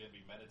 I'm mostly gonna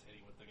be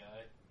meditating with the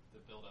guy to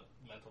build up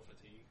mental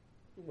fatigue.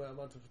 Well,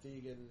 mental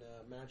fatigue and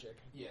magic.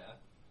 Yeah.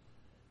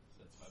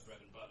 That's my bread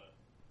and butter.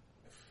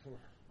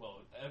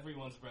 Well,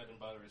 everyone's bread and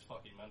butter is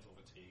fucking mental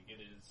fatigue.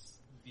 It is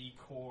the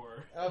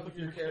core of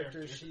your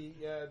character sheet.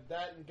 Yeah,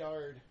 that and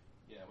guard.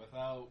 Yeah,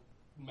 without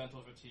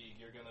mental fatigue,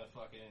 you're gonna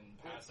fucking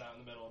pass out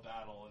in the middle of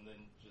battle and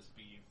then just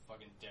be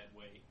fucking dead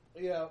weight.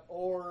 Yeah,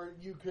 or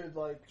you could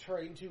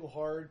train too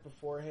hard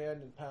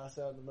beforehand and pass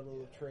out in the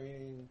middle of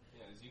training.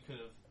 Yeah, because you could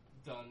have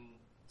done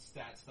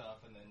stat stuff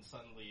and then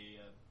suddenly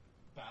a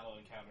battle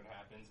encounter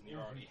happens and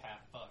you're already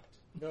half fucked.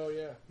 Oh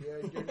yeah,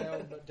 you're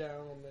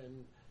down,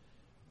 and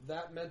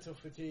that mental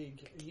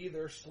fatigue. You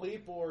either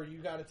sleep or you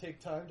got to take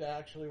time to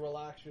actually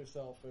relax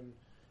yourself. And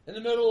in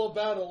the middle of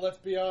battle, let's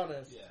be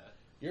honest,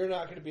 you're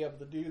not going to be able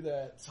to do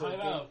that. Time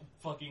out,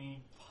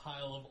 fucking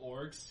pile of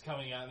orcs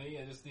coming at me.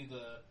 I just need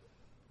to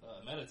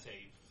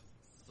meditate.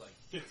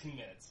 It's 15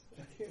 minutes.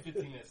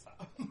 15 minutes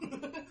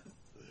time.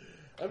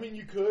 I mean,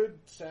 you could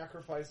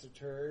sacrifice a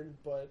turn,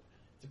 but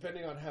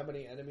depending on how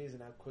many enemies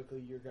and how quickly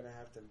you're going to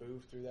have to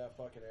move through that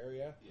fucking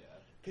area. Yeah.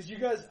 Because you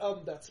guys,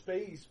 that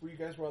space where you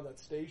guys were on that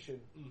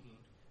station,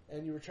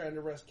 and you were trying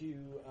to rescue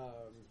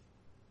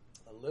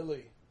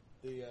Lily,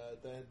 the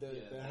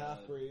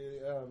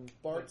half-breed,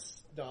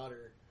 Bart's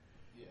daughter.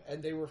 Yeah.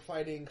 And they were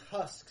fighting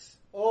husks.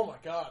 Oh my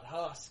god,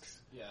 husks.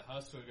 Yeah,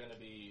 husks are going to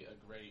be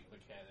a great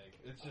mechanic.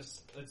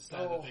 It's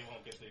sad that they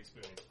won't get to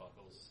experience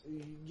Fuckles.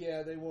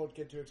 Yeah, they won't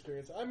get to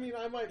experience. I mean,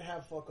 I might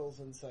have Fuckles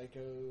in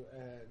Psycho,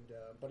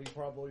 but he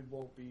probably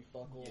won't be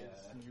Fuckles.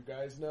 Yeah. You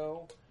guys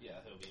know? Yeah,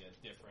 he'll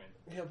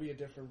He'll be a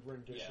different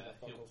rendition of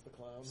Fuckles the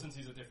Clown. Since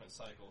he's a different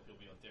cycle, he'll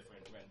be a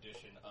different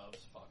rendition of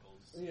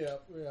Fuckles.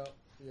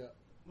 Yeah.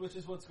 Which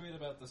is what's great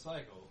about the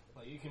cycle.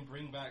 Like, you can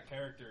bring back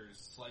characters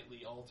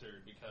slightly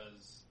altered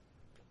because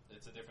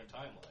it's a different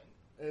timeline.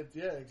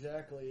 Yeah,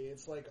 exactly.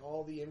 It's like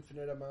all the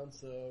infinite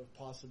amounts of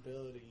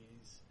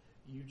possibilities.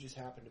 You just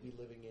happen to be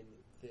living in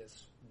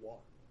this one.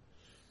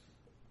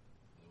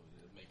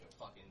 Make a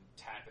fucking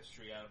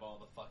tapestry out of all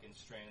the fucking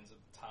strands of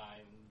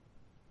time.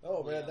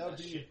 Oh man, that would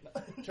be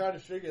trying to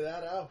figure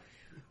that out.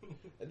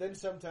 And then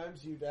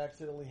sometimes you'd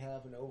accidentally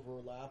have an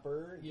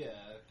overlapper. Yeah,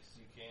 because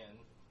you can.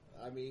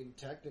 I mean,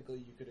 technically,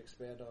 you could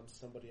expand on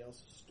somebody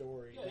else's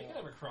story. Yeah, you can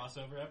have a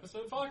crossover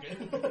episode. Fuck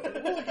it.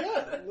 Well,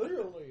 yeah,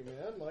 literally,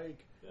 man.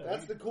 Like,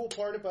 that's the cool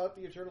part about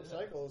the Eternal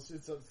Cycle.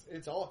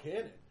 It's all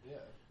canon. Yeah,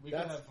 we could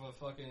have a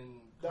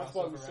fucking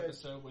crossover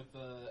episode with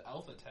the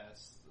alpha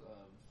test.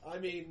 I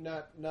mean,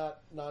 not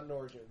in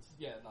Origins.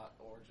 Yeah, not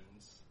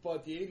Origins.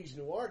 But the '80s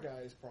noir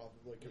guys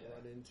probably could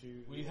run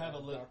into. We have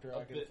a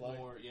bit Fly.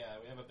 more. Yeah,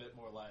 we have a bit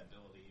more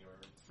liability or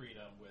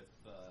freedom with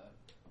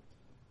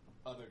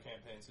other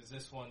campaigns. Because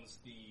this one's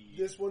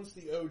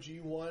the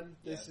OG one.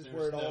 This is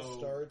where it all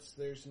starts.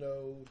 There's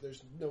no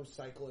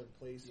cycle in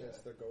place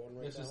as they're going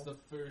right now. This is the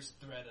first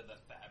thread of the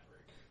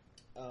fabric.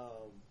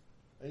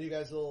 And you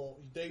guys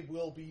they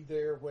will be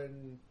there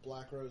when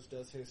Black Rose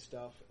does his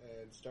stuff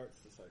and starts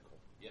the cycle.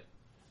 Yep.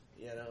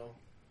 You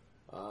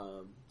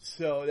know.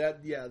 So that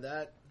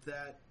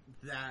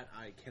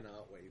I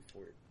cannot wait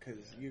for it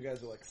because you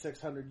guys are like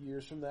 600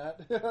 years from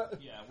that.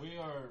 Yeah, we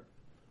are.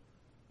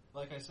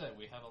 Like I said,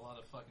 we have a lot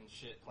of fucking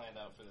shit planned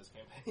out for this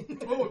campaign.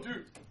 Oh,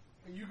 dude.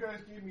 You guys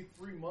gave me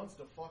 3 months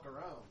to fuck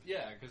around.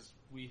 Yeah, because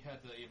we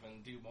had to even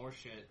do more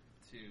shit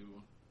to...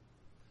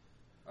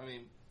 I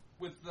mean,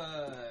 with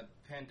the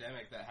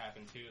pandemic that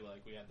happened too, like,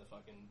 we had to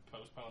fucking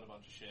postpone a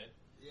bunch of shit.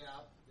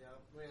 Yeah.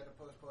 We had to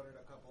postpone it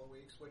a couple of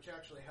weeks, which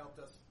actually helped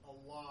us a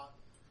lot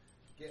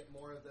get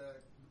more of the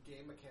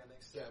game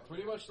mechanics down. Yeah,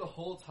 pretty much the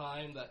whole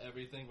time that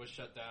everything was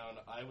shut down,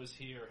 I was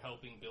here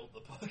helping build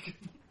the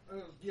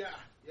book. Yeah.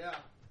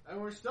 And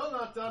we're still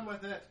not done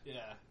with it.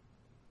 Yeah.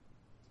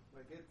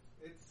 Like, it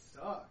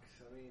sucks.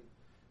 I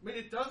mean,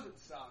 it doesn't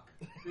suck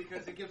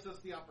because it gives us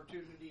the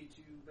opportunity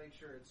to make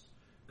sure it's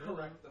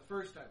correct the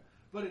first time.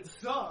 But it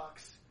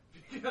sucks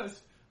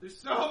because there's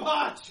so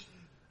much.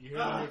 You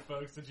heard it,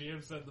 folks. The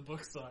GM said the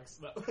book sucks.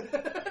 No.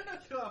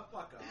 Oh,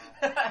 fuck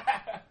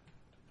off.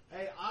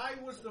 Hey, I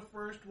was the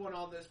first one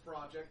on this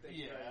project that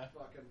cared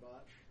fucking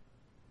much.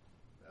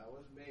 That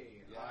was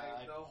me.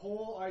 Yeah, the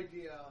whole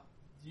idea...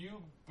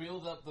 You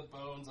build up the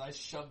bones, I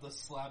shoved a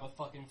slab of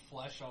fucking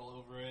flesh all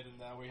over it, and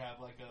now we have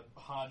like a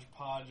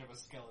hodgepodge of a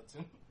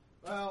skeleton.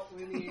 Well,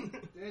 we need...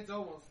 it's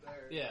almost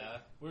there. Yeah,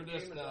 we're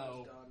just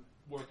now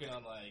working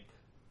on like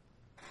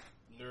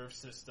nerve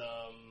system,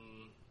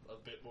 a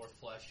bit more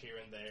flesh here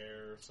and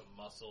there, some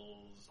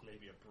muscles,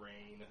 maybe a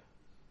brain.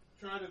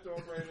 Trying to throw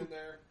a brain in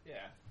there.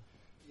 Yeah.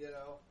 You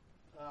know?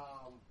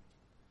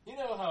 You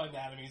know how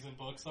anatomies in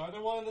books are, they're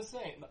one and the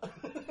same.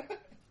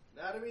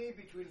 Anatomy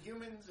between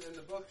humans and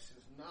the books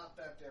is not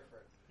that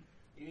different.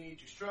 You need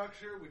your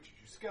structure, which is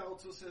your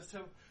skeletal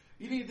system.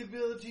 You need the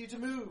ability to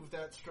move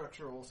that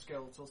structural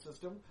skeletal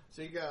system.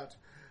 So you got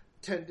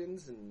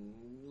tendons and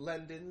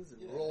lendins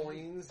and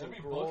loins and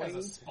Every groins. book has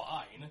a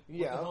spine.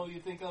 Yeah. What the hell do you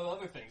think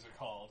other things are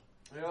called?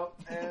 Yep.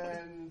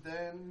 And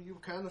then you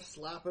kind of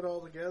slap it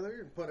all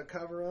together and put a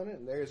cover on it,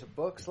 and there's a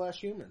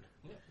book/human.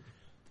 Yeah.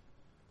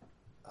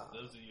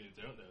 Those of you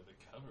who don't know, the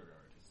cover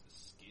art is the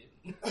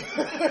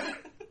skin.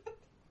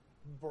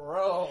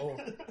 Bro.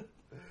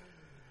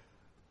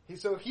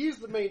 So he's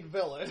the main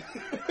villain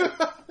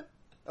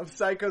of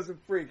Psychos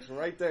and Freaks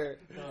right there.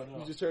 No.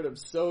 You just heard him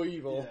so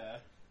evil. Yeah.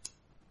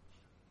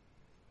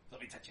 Let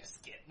me touch your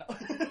skin. No.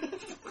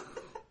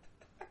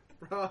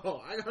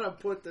 Bro, I gotta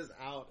put this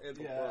out in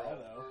the world. I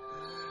know.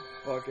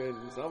 Fucking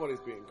somebody's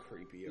being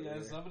creepy over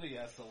here. Somebody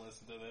has to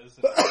listen to this.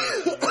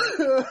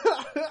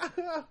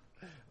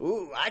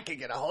 Ooh, I can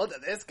get a hold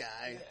of this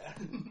guy. Yeah.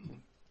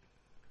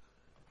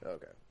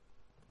 Okay.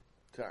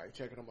 Sorry,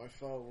 checking on my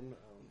phone.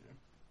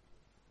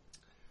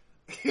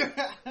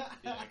 Yeah,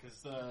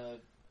 because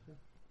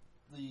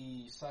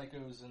the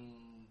psychos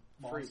and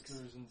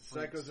monsters and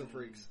freaks Psychos and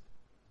Freaks.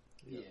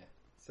 Yeah.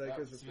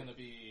 Psychos That's gonna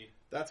be...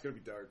 That's gonna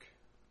be dark.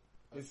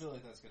 I feel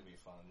like that's gonna be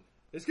fun.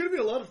 It's gonna be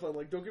a lot of fun,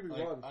 like, don't get me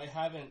wrong. I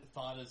haven't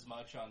thought as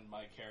much on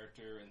my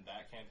character in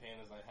that campaign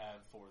as I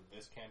have for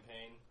this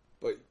campaign.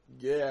 But,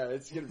 yeah,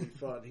 it's gonna be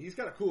fun. He's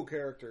got a cool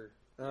character.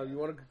 You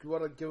want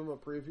to give him a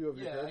preview of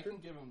your character? Yeah, I can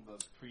give him the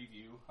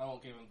preview. I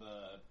won't give him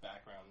the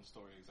background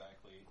story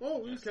exactly.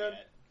 Oh, you can.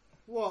 Yet.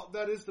 Well,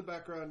 that is the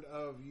background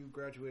of you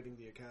graduating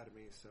the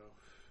academy, so...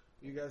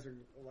 You guys are.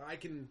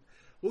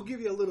 We'll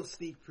give you a little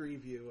sneak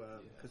preview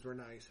because we're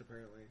nice,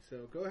 apparently.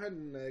 So go ahead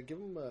and give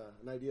them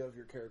an idea of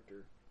your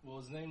character. Well,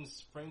 his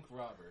name's Frank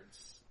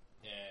Roberts,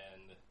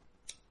 and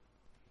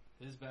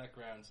his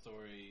background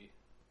story.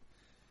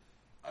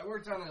 I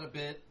worked on it a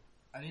bit.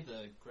 I need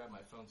to grab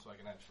my phone so I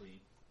can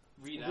actually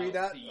read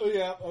out. Oh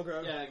yeah,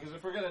 okay. Yeah, because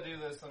if we're gonna do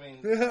this, I mean,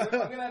 I'm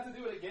gonna have to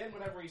do it again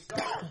whenever we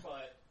start.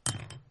 But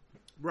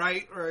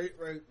right. We're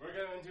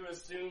going to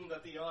assume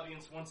that the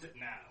audience wants it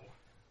now.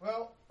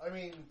 Well, I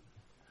mean,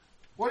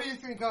 what do you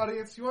think,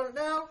 audience? You want it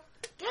now?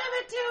 Give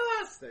it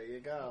to us! There you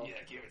go. Yeah,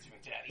 give it to me,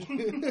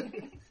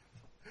 Daddy.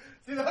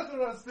 See, that's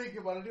what I was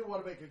thinking, but I didn't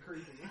want to make it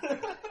creepy.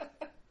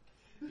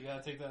 You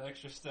gotta take that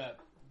extra step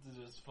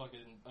to just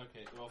fucking...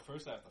 Okay, well,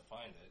 first I have to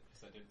find it,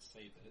 because I didn't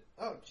save it.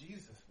 Oh,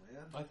 Jesus,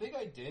 man. I think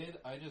I did,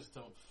 I just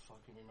don't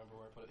fucking remember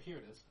where I put it. Here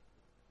it is.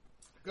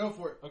 Go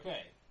for it.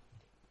 Okay.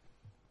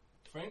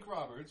 Frank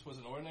Roberts was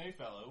an ordinary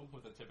fellow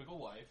with a typical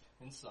wife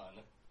and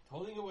son,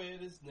 toiling away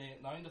at his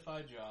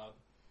 9-to-5 job,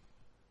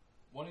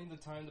 wanting the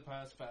time to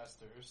pass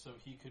faster so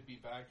he could be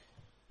back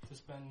to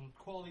spend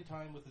quality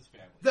time with his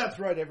family. That's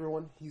right,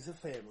 everyone. He's a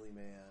family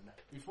man.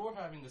 Before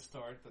having to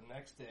start the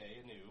next day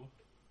anew,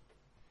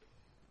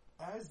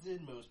 as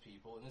did most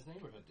people in his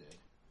neighborhood did.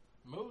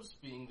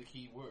 Most being the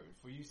key word,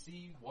 for you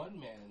see, one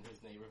man in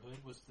his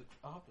neighborhood was the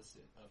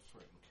opposite of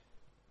Frank.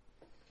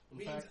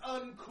 Means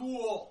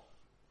uncool.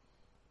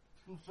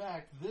 In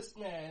fact, this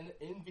man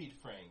envied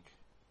Frank.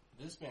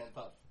 This man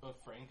thought of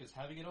Frank as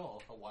having it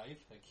all. A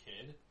wife, a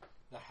kid,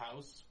 the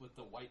house with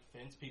the white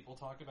fence people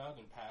talk about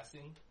in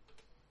passing.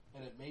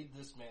 And it made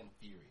this man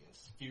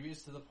furious.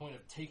 Furious to the point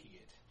of taking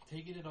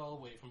it all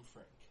away from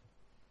Frank.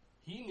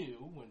 He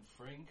knew when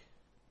Frank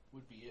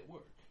would be at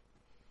work,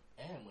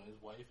 and when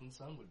his wife and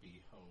son would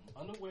be home,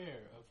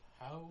 unaware of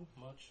how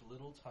much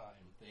little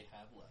time they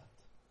had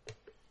left.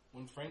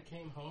 When Frank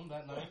came home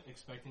that night,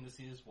 expecting to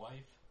see his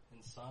wife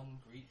and son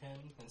greet him,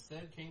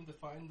 instead came to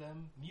find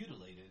them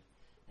mutilated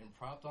and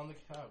propped on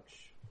the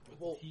couch with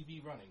the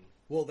TV running.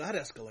 Well, that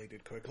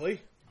escalated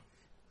quickly.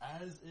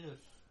 As if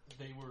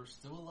they were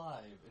still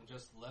alive and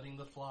just letting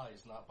the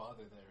flies not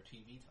bother their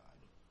TV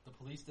time. The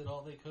police did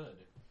all they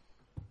could.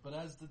 But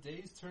as the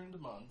days turned to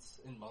months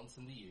and months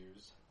into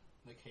years,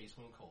 the case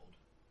went cold.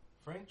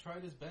 Frank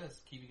tried his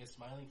best, keeping a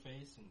smiling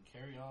face and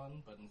carry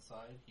on, but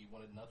inside he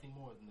wanted nothing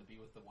more than to be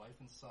with the wife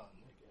and son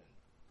again.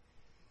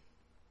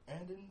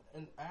 And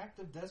in an act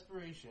of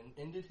desperation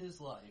ended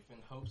his life in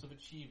hopes of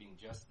achieving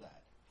just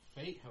that.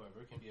 Fate,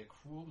 however, can be a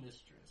cruel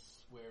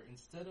mistress, where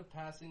instead of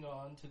passing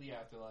on to the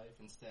afterlife,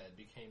 instead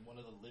became one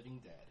of the living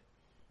dead.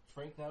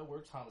 Frank now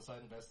works homicide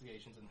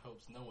investigations and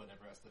hopes no one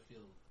ever has to feel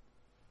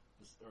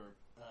this, or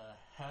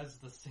has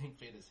the same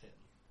fate as him.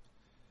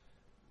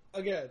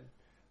 Again,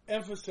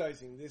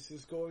 emphasizing this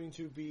is going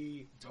to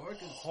be Dark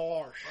and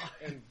harsh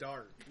and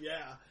dark.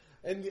 Yeah.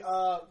 And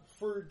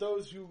for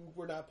those who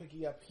were not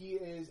picking up, he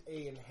is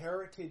an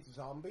inherited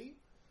zombie.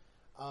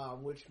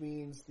 Which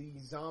means the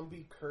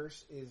zombie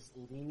curse is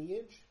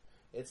lineage.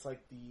 It's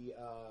like the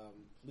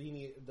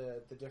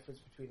the difference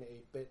between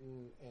a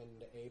bitten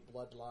and a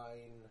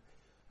bloodline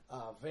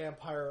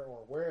vampire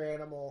or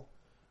were-animal.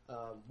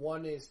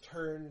 One is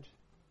turned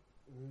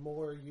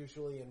more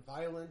usually in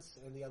violence,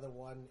 and the other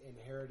one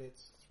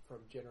inherits from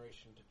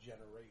generation to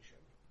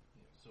generation.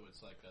 Yeah, so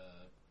it's like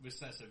a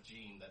recessive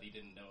gene that he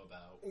didn't know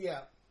about.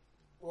 Yeah.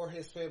 Or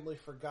his family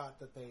forgot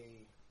that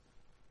they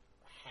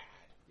had.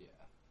 Yeah.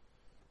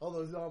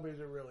 Although zombies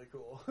are really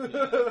cool.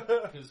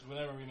 Because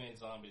whenever we made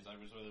zombies, I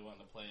was really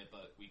wanting to play it,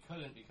 but we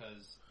couldn't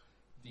because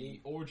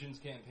the Origins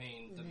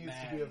campaign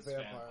demands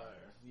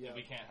vampire. Yeah. And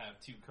we can't have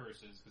two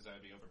curses because that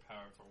would be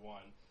overpowered for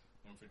one,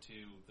 and for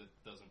two, that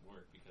doesn't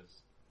work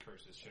because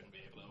curses shouldn't be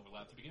able to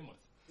overlap to begin with.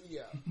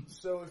 Yeah.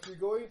 So if you're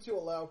going to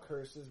allow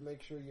curses,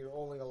 make sure you're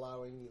only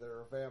allowing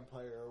either a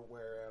vampire,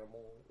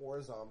 were-animal, or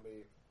a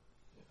zombie.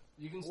 Yeah.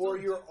 You can still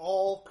you're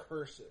all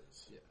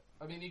curses. Yeah.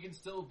 I mean, you can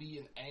still be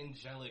an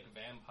angelic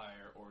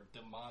vampire or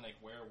demonic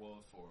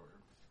werewolf or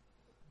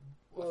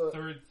a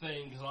third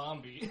thing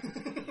zombie.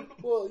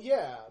 Well,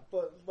 yeah,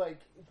 but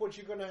like what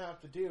you're going to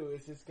have to do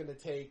is it's going to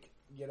take,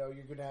 you're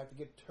going to have to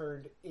get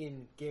turned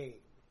in game.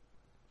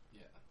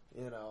 Yeah.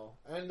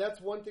 And that's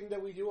one thing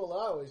that we do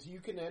allow is you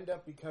can end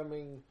up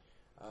becoming,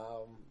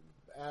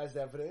 as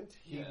evident,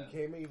 he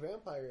became a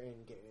vampire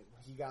in game.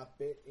 He got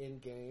bit in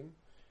game.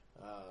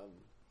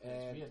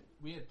 And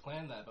we had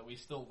planned that, but we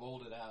still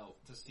rolled it out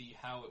to see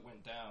how it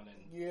went down,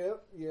 and yeah,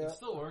 it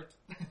still worked.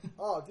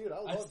 Oh, dude,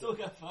 I still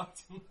got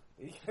fucked.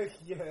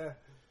 Yeah,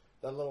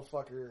 that little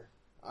fucker.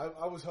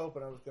 I was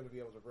hoping I was going to be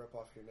able to rip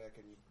off your neck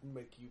and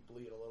make you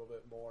bleed a little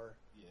bit more.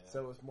 Yeah. So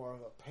it was more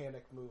of a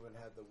panic move and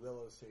had the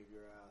willow save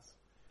your ass.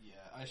 Yeah,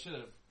 I should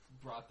have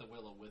brought the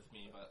willow with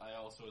me, but I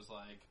also was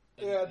like,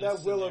 yeah,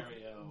 that willow,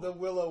 the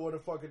willow would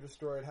have fucking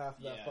destroyed half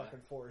of that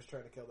fucking forest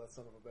trying to kill that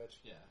son of a bitch.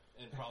 Yeah,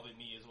 and probably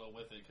me as well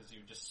with it, because you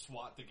would just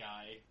swat the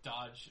guy,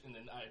 dodge, and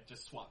then I'd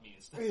just swat me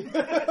instead.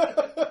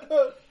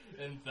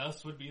 And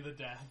thus would be the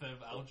death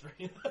of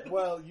Aldrea.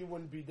 Well, you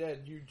wouldn't be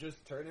dead, you'd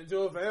just turn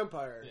into a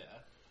vampire. Yeah.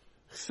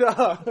 So,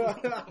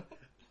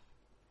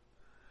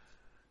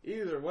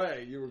 Either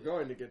way, you were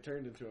going to get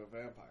turned into a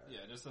vampire. Yeah,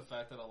 just the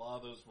fact that a lot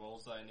of those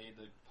roles that I needed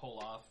to pull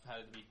off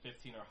had to be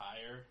 15 or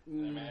higher,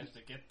 and I managed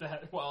to get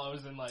that while I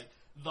was in, like,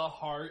 the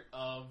heart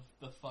of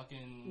the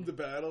fucking... The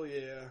battle,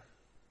 yeah.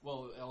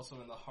 Well, also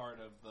in the heart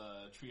of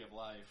the Tree of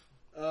Life.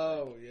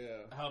 Oh,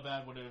 yeah. How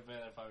bad would it have been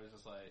if I was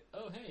just like,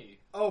 oh, hey.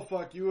 Oh,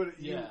 fuck, you would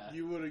Yeah.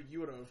 you would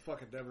have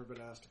fucking never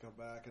been asked to come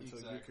back until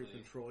you Exactly. could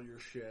control your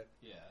shit.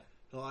 Yeah.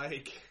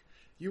 Like,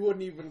 you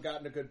wouldn't even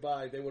gotten a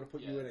goodbye. They would have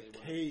put you in they a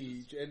would've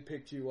cage and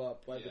picked you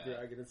up by the Yeah.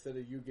 dragon instead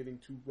of you getting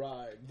to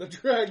ride the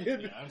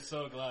dragon. Yeah, I'm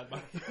so glad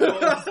my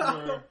roles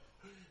were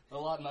a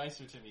lot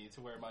nicer to me,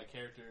 to where my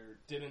character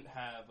didn't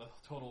have a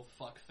total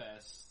fuck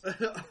fest.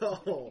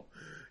 Oh,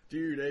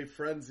 dude, a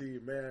frenzy,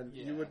 man.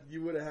 Yeah.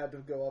 You would have had to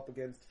go up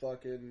against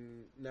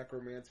fucking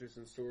necromancers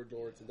and sword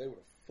lords, and they would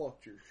have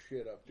fucked your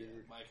shit up, dude.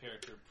 Yeah, my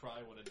character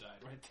probably would have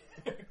died right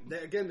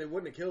there. They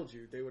wouldn't have killed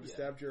you. They would have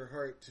stabbed your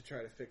heart to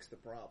try to fix the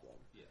problem.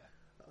 Yeah.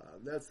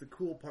 That's the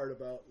cool part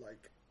about,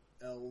 like,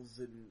 elves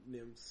and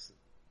nymphs,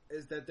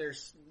 is that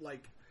there's,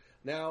 like...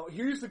 Now,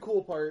 here's the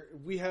cool part.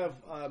 We have,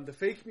 the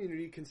Fae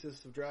community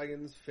consists of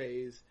dragons,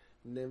 fays,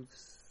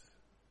 nymphs,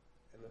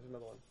 and there's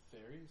another one.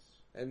 Fairies?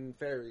 And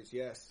fairies,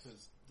 yes.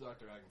 Because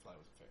Dr. Dragonfly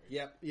was a fairy.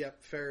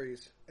 Yep,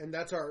 fairies. And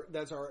that's our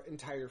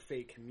entire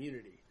Fae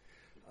community.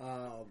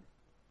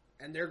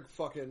 And they're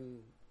fucking...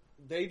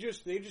 They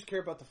just care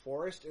about the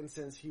forest, and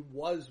since he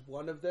was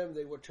one of them,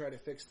 they would try to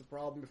fix the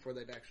problem before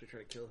they'd actually try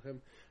to kill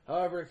him.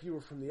 However, if you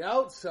were from the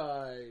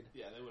outside...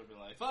 Yeah, they would have been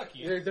like, fuck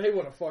you. They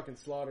would have fucking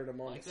slaughtered him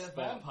on Like the that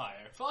spot.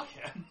 vampire. Fuck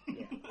him.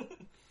 Yeah.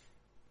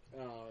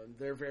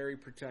 They're very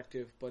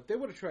protective, but they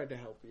would have tried to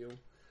help you.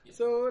 Yeah.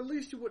 So at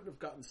least you wouldn't have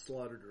gotten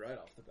slaughtered right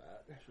off the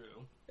bat.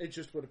 True. It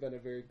just would have been a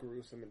very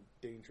gruesome and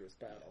dangerous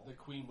battle. The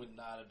queen would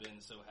not have been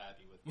so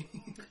happy with me.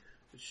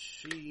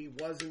 She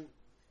wasn't...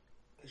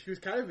 She was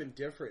kind of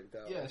indifferent,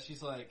 though. Yeah,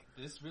 she's like,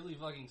 this really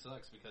fucking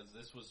sucks because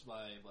this was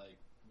my, like,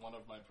 one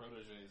of my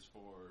proteges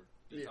for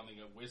becoming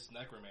a Wisp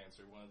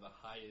Necromancer, one of the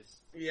highest.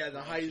 Yeah, the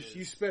highest. branches.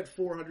 You spent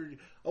 400.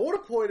 I want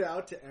to point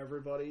out to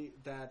everybody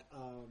that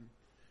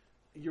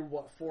you're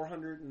what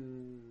 400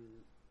 and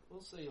We'll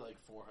say like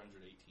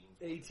 418.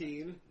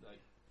 18.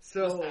 Like,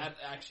 So just add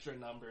extra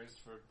numbers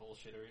for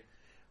bullshittery.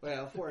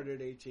 well,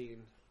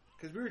 418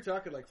 because we were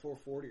talking like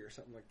 440 or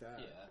something like that.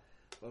 Yeah.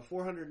 Well,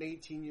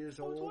 418 years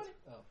old. 420?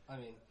 Oh, I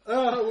mean.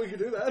 Oh, we could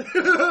do that.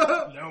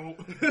 No.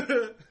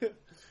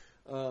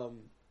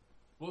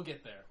 We'll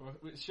get there.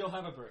 She'll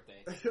have a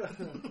birthday.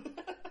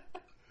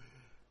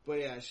 But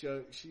yeah,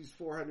 she's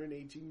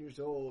 418 years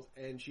old,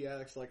 and she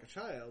acts like a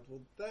child.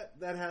 Well,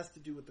 that has to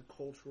do with the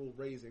cultural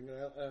raising.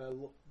 I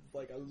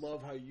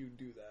love how you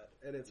do that,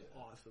 and it's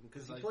awesome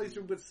because he plays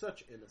her with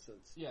such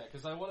innocence. Yeah,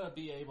 because I want to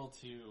be able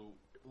to,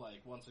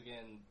 like, once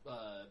again,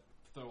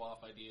 throw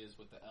off ideas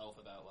with the elf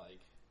about, like,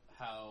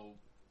 how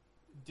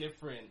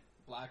different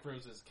Black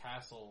Rose's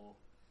castle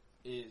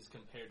is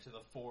compared to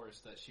the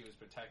forest that she was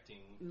protecting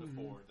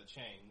before the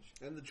change.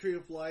 And the Tree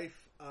of Life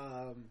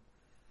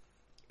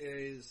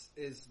is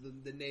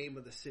the name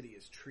of the city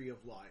is Tree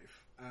of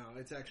Life.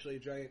 It's actually a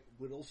giant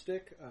whittle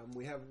stick.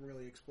 We haven't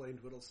really explained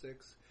whittle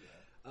sticks.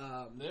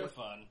 Yeah. They're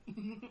fun.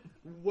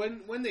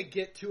 when they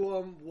get to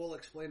them, we'll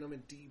explain them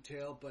in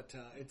detail. But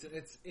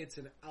it's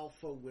an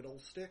alpha whittle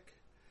stick.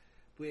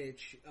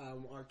 Which,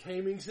 our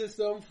taming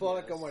system,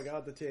 fuck, Yes. oh my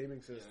god, the taming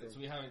system. Yeah, so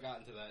we haven't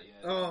gotten to that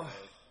yet. Oh.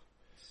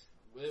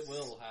 It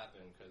will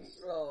happen,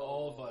 because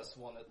all of us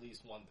want at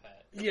least one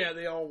pet. Yeah,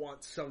 they all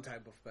want some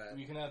type of pet.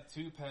 We can have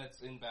 2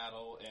 pets in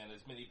battle, and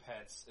as many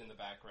pets in the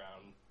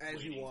background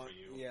As you waiting want, for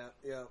you.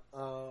 yeah.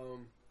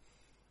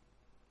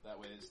 That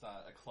way it's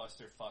not a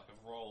clusterfuck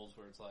of rolls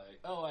where it's like,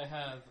 oh, I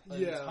have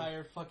an Yeah.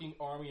 entire fucking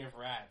army of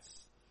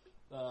rats.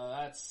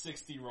 That's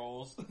 60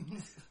 rolls.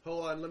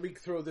 Hold on, let me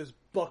throw this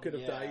bucket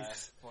of Yeah,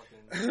 dice.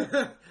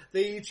 fucking...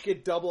 They each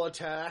get double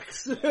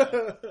attacks.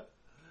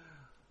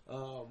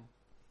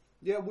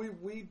 Yeah,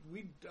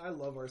 I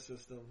love our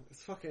system.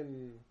 It's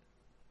fucking,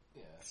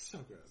 Yeah. it's so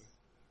good.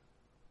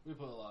 We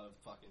put a lot of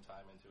fucking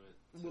time into it.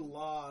 A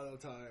lot of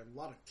time, a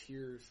lot of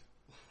tears.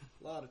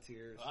 A lot of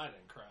tears. I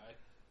didn't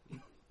cry.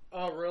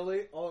 Oh,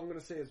 really? All I'm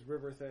gonna say is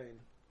River Thane.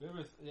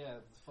 Yeah,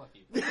 fuck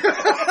you.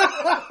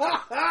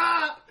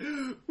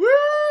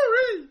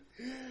 Woo!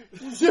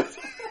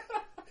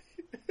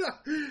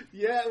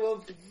 Yeah,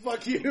 well,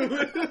 fuck you.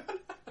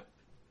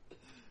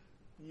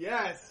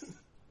 Yes.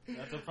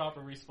 That's a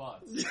proper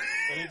response.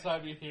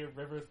 Anytime you hear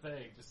River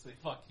Thane, just say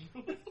fuck you.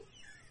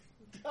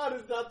 That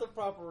is not the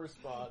proper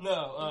response.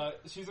 No,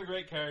 she's a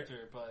great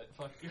character, but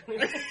fuck you.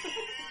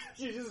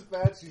 She's just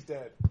bad. She's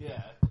dead.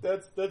 Yeah.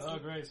 That's. Oh,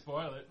 great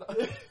spoiler.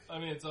 I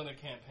mean, it's on a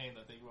campaign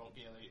that they won't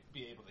be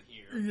able to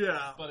hear.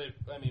 Yeah. But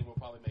we'll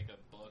probably make a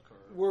book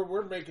or.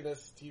 We're making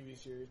this TV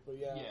series, but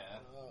yeah. Yeah.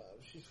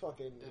 She's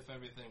fucking. If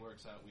everything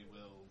works out, we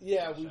will.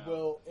 Yeah, we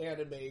will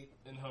animate.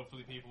 And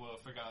hopefully, people will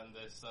have forgotten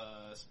this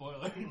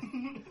spoiler.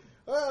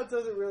 Well, it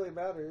doesn't really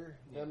matter.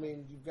 Yeah. I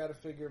mean, you've got to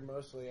figure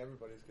mostly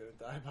everybody's gonna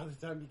die by the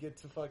time you get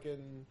to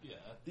fucking Yeah.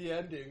 the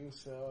ending.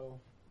 So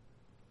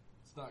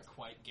It's not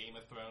quite Game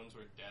of Thrones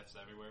where deaths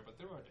everywhere, but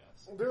there are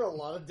deaths. There are a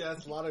lot of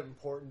deaths, a lot of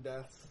important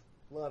deaths,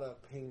 a lot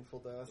of painful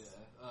deaths.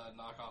 Yeah,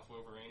 knockoff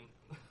Wolverine.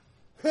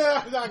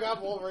 Knock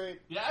off Wolverine.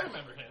 Yeah, I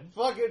remember him.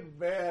 Fucking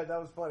man, that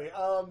was funny.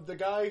 The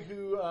guy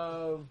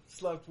who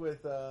slept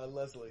with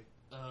Leslie.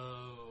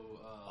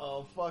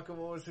 Oh, fuck him.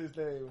 What was his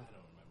name? I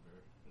don't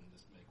remember. Didn't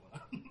just make one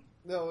up.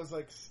 No, it was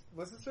like,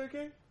 was it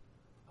Sergey?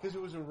 Because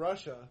it was in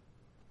Russia.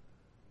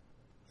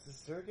 Is it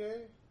Sergey?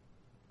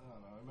 I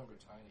don't know. I remember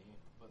Tiny,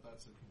 but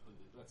that's a completely...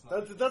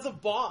 That's a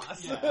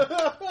boss.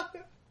 Yeah.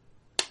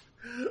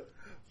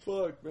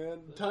 Fuck, man.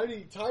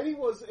 Tiny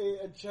was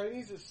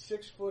Chinese is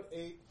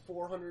 6'8",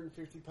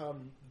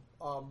 450-pound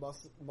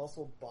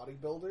muscle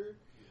bodybuilder.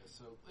 Yeah,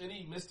 so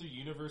any Mr.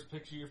 Universe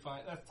picture you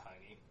find, that's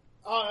Tiny.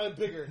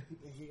 Bigger.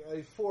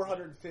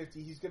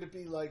 450. He's gonna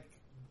be like.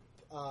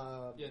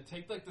 Yeah,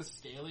 take like the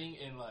scaling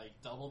and like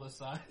double the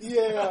size.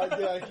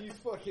 Yeah, he's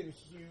fucking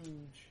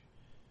huge,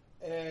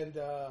 and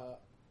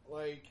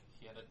like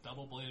he had a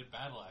double-bladed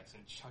battle axe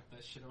and chucked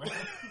that shit around.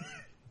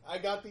 I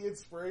got the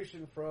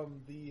inspiration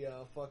from the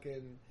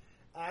fucking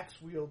axe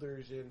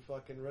wielders in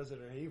fucking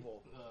Resident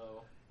Evil.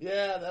 Oh,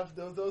 yeah,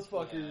 those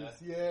fuckers.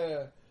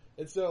 Yeah.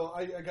 And so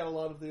I got a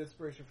lot of the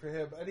inspiration for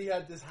him, and he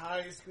had this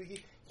high squeaky.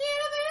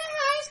 Yeah, very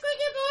high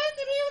squeaky voice,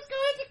 and he was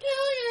going to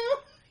kill you.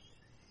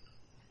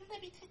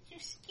 Let me touch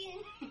your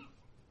skin.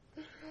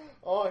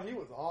 Oh, he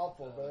was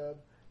awful, man.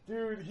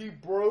 Dude, he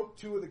broke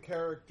 2 of the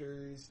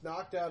characters,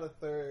 knocked out a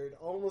third,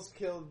 almost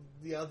killed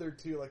the other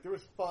 2. Like, there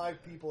was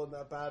 5 people in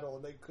that battle,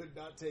 and they could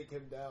not take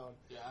him down.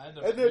 Yeah, I had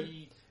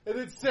to and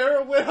then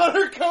Sarah went on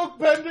her coke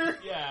bender.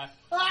 Yeah.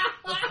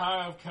 The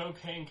power of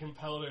cocaine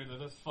compelled her to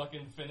just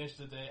fucking finish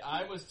the day.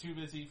 I was too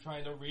busy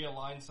trying to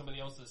realign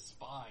somebody else's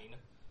spine.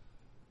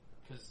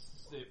 Because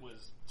it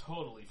was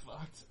totally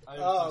fucked.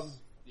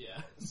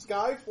 Yeah.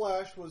 Sky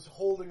Flash was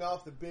holding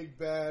off the big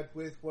bad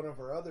with one of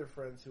our other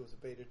friends who was a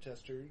beta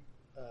tester.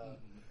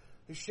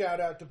 Shout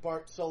out to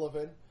Bart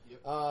Sullivan.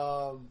 Yep.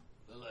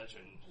 The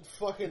legend.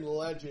 Fucking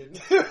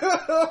legend.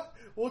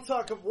 We'll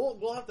have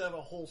to have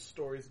a whole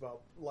stories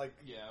about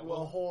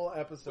a whole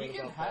episode. We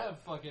can about have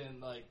that.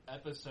 Fucking like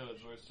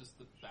episodes where it's just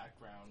the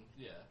background.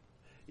 Yeah.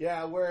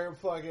 Yeah, where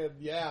fucking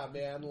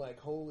man, like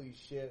holy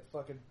shit,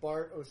 fucking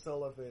Bart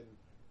O'Sullivan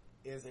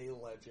is a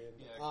legend.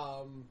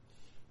 Yeah.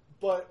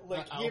 But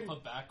like the alpha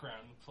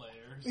background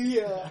players.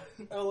 Yeah.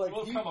 And, like,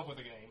 we'll come up with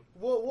a name.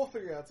 We'll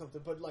figure out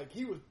something. But like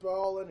he was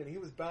brawling and he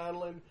was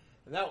battling,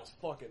 and that was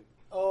fucking.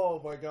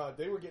 Oh my god,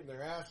 they were getting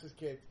their asses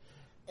kicked,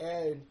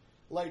 and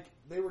like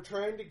they were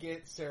trying to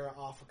get Sarah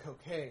off of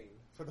cocaine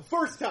for the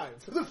first time.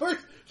 For the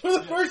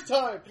first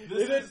time in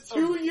a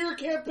 2-year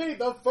campaign,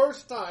 the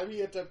first time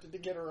he attempted to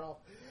get her off.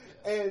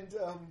 Yeah. And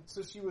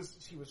so she was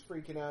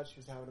freaking out. She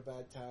was having a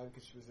bad time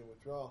because she was in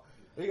withdrawal.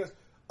 And he goes,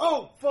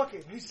 "Oh, fuck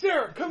it. Hey,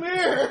 Sarah, come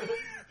here."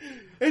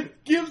 And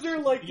gives her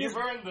like you've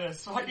earned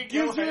this.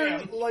 Gives her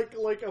like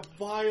a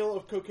vial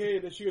of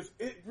cocaine, and she goes,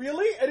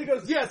 "Really?" And he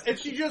goes, "Yes." And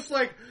she just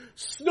like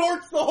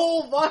snorts the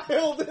whole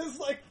vial, this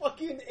like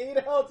fucking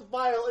 8-ounce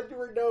vial into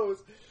her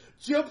nose.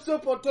 Jumps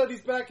up on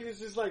Teddy's back and is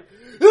just like,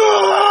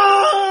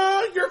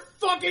 "Ah, your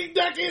fucking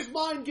neck is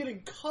mine,"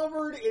 getting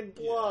covered in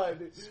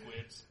blood.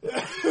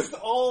 Yeah, squibs.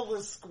 All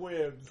the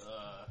squibs.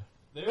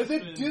 And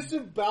then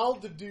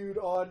disemboweled the dude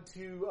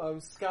onto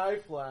Sky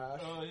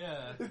Flash. Oh,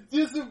 yeah.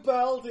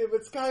 Disemboweled him,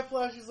 and Sky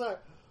Flash is like,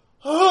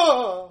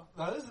 "Oh!"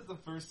 Now, this is the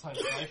first time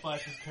Sky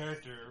Flash's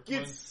character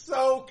gets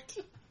soaked.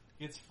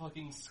 Gets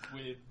fucking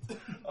squibbed.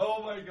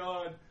 Oh my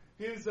god.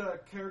 His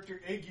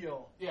character,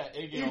 Aegil. Yeah,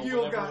 Aegil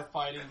whenever got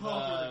fighting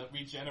the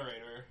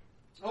Regenerator.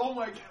 Oh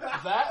my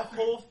god. That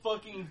whole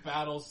fucking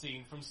battle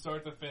scene from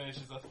start to finish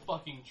is a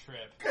fucking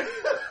trip.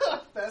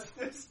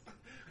 Festus?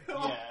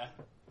 Yeah.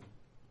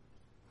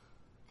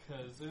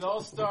 Because it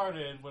all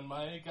started when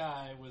my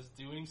guy was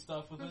doing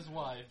stuff with his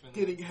wife and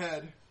getting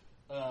head.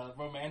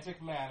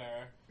 Romantic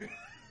manner.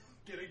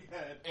 Getting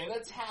head. In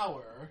a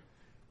tower.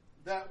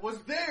 That was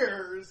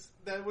theirs.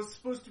 That was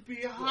supposed to be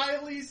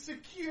highly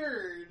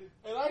secured.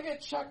 And I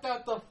get chucked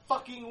out the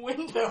fucking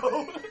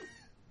window.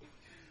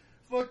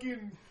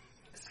 Fucking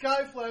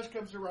Sky Flash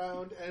comes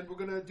around, and we're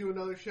gonna do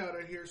another shout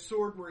out here.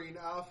 Sword Marine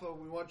Alpha,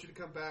 we want you to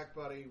come back,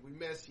 buddy. We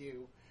miss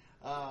you.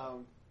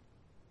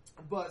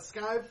 But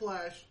Sky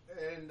Flash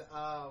and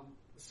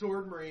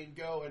Sword Marine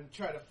go and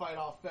try to fight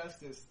off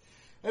Festus.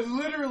 And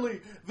literally,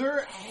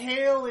 they're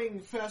hailing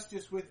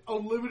Festus with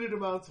unlimited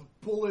amounts of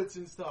bullets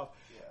and stuff.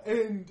 Yeah.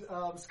 And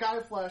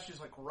Sky Flash is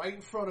like right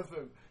in front of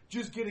him,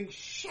 just getting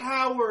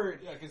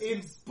showered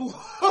in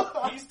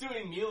blood. He's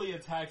doing melee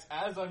attacks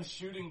as I'm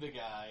shooting the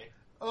guy.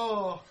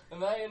 Oh.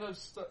 And I end up,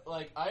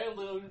 I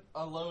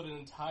unload an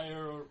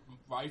entire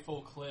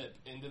rifle clip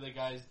into the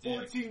guy's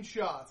dick. 14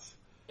 shots.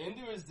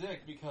 Into his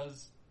dick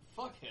because...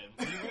 Fuck him.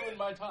 He ruined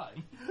my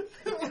time.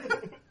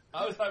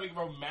 I was having a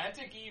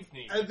romantic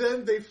evening. And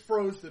then they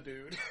froze the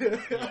dude.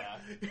 Yeah.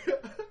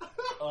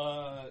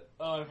 I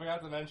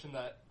forgot to mention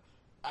that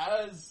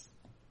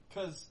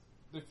because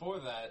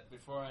before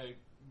I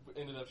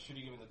ended up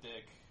shooting him in the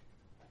dick,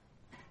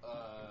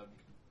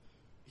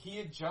 he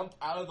had jumped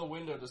out of the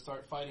window to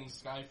start fighting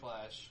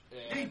Skyflash,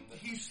 and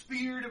He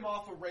speared him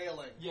off a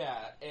railing.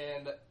 yeah,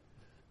 and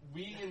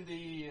we and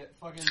the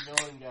fucking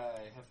villain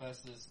guy,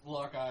 Hephaestus,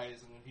 lock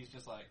eyes, and he's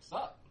just like,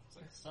 "Sup?" It's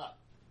like, "Sup?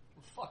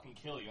 We'll fucking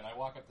kill you." And I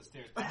walk up the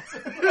stairs.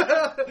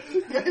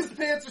 Yeah, his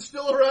pants are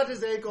still around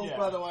his ankles, Yeah.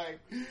 by the way.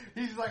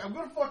 He's like, "I'm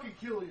gonna fucking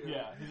kill you."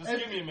 Yeah, he just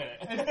give me a minute.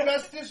 And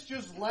Festus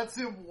just lets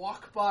him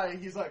walk by.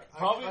 He's like,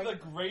 Probably the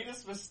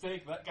greatest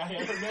mistake that guy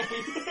ever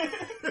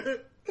made.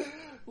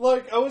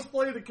 Like, I was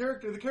playing the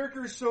character. The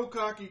character is so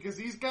cocky because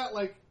he's got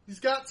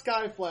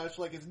Skyflash.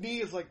 Like, his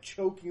knee is like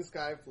choking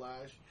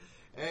Skyflash.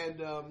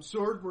 And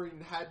Sword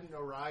Marine hadn't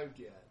arrived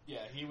yet. Yeah,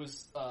 he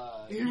was.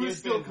 He was had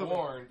still been coming.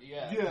 warned.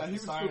 Yeah, Yeah, the he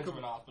was still sirens coming.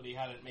 went off, but he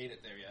hadn't made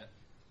it there yet.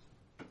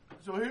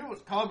 So he was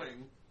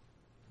coming.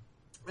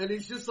 And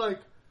he's just like,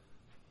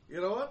 you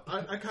know what?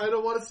 I kind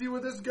of want to see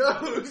where this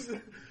goes.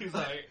 He's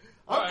like,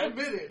 I'm "Alright,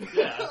 committed.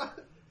 Yeah.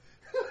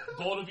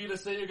 Bold of you to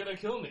say you're gonna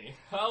kill me.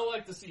 I'd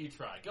like to see you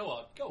try. Go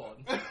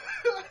on.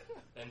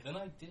 And then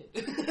I did.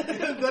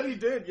 And then he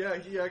did. Yeah,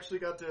 he actually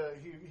got to.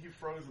 He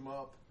froze him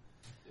up.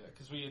 Yeah,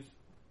 because we had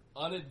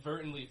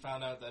inadvertently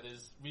found out that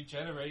his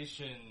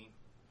regeneration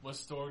was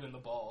stored in the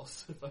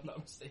balls, if I'm not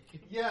mistaken.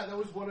 Yeah, that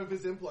was one of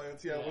his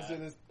implants. Yeah,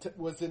 Yeah.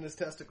 was in his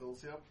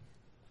testicles. Yep.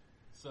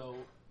 So,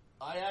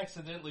 I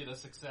accidentally the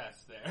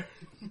success there.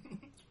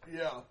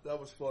 Yeah, that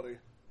was funny.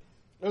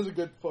 That was a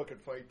good fucking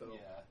fight, though. Yeah.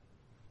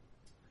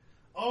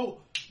 Oh,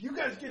 you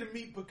guys get to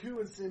meet Baku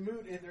and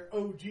Simut in their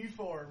OG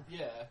form.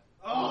 Yeah.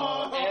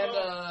 Oh!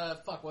 And,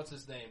 what's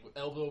his name?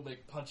 Elbow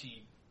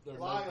McPunchy. Or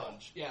Lyle. No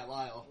Punch. Yeah,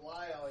 Lyle.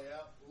 Lyle, yeah.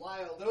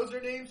 Lyle. Those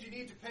are names you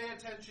need to pay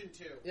attention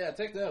to. Yeah,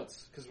 take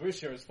notes, because we're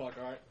sure as fuck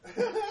aren't.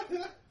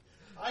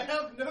 I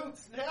have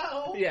notes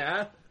now.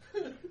 Yeah.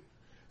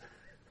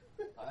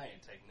 I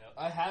ain't taking notes.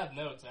 I have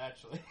notes,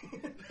 actually.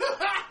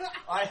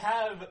 I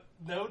have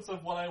notes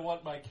of what I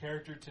want my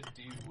character to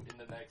do in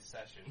the next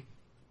session.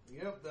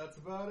 Yep, that's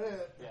about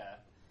it. Yeah.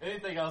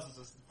 Anything else is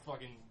just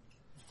fucking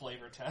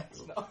flavor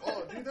text. No.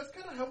 Oh, dude, that's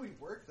kind of how we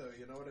work, though,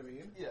 you know what I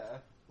mean? Yeah.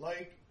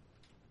 Like,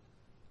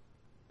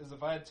 Because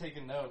if I had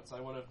taken notes,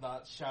 I would have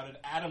not shouted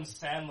Adam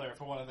Sandler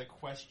for one of the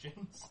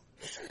questions.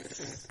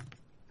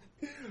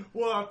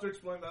 we'll have to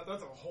explain that.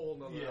 That's a whole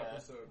nother Yeah,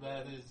 episode.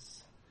 that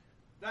is...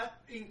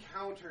 That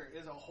encounter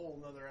is a whole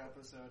nother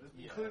episode.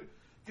 Yeah.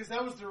 Because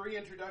that was the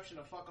reintroduction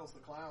of Fuckles the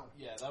Clown.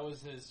 Yeah, that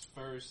was his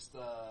first,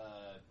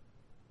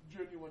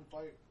 Genuine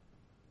fight.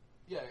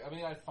 Yeah, I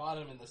mean, I fought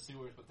him in the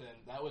sewers, but then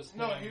that was him.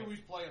 No, he was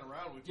playing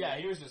around with you. Yeah,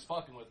 he was just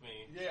fucking with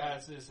me. Yeah.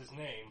 As is his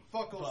name.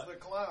 Fuckles But- the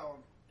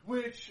Clown.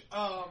 Which,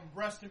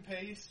 rest in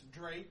peace,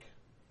 Drake.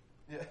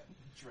 Yeah.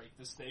 Drake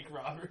the Snake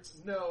Roberts.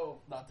 No,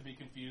 Not to be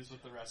confused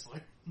with the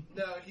wrestler.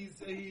 no,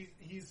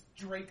 he's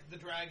Drake the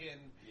Dragon.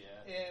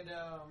 Yeah. And,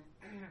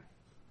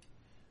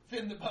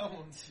 Finn the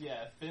Bones.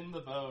 Yeah, Finn the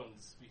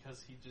Bones,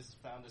 because he just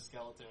found a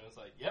skeleton and was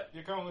like, "Yep,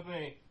 you're coming with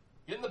me.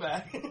 Get in the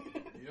back."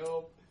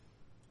 Yup.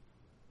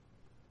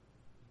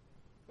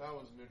 That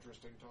was an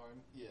interesting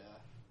time. Yeah.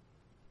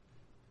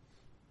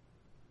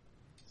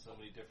 So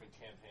many different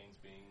campaigns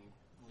being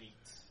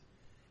leaked.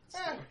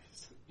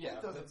 Stories. Yeah,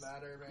 it doesn't that's-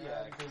 matter, man.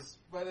 Yeah, because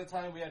by the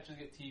time we actually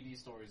get TV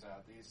stories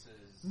out, these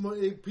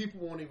is... People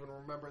won't even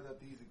remember that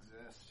these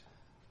exist.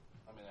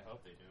 I mean, I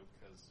hope they do,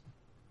 because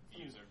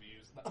views are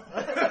views.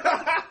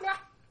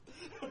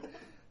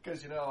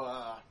 Because, you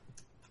know,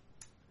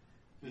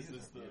 This These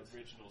is are the views.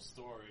 original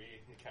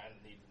story. You kind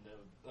of need to know.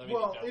 I mean,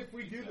 well, you don't if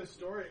we do the exactly.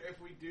 story, if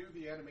we do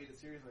the animated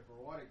series like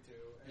we're wanting to,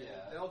 and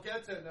Yeah. they'll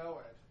get to know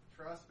it.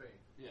 Trust me.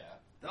 Yeah,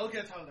 They'll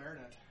get to learn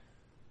it.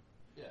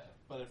 yeah.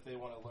 But if they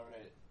want to learn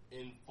it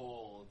in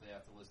full, they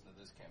have to listen to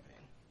this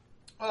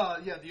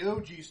campaign. Yeah, the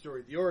OG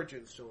story, the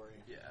origin story.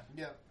 Yeah.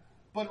 Yeah.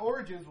 But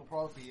Origins will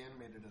probably be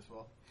animated as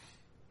well.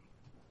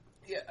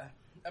 Yeah.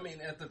 I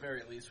mean, at the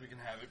very least, we can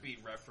have it be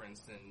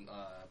referenced in,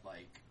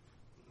 like,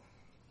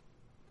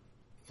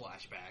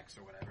 flashbacks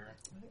or whatever.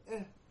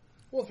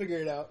 We'll figure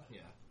it out. Yeah.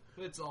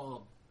 It's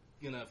all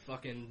gonna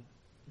fucking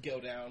go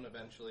down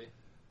eventually.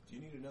 Do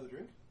you need another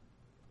drink?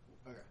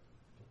 Okay.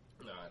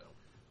 No, I don't.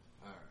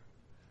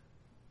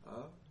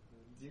 Alright.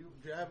 Do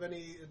you have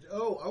any...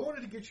 Oh, I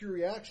wanted to get your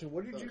reaction.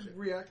 What did you Okay.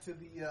 react to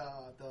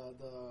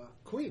the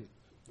Queen?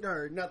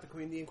 Or, not the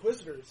Queen, the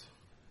Inquisitors.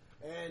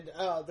 And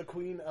the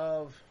Queen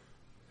of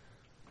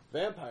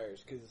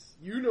Vampires, because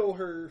you know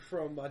her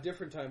from a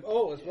different time.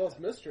 Oh, as well as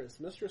Mistress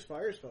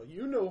Firespell.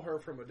 You know her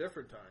from a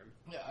different time.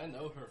 Yeah, I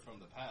know her from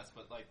the past,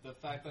 but, like, the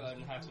fact that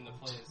I'm having to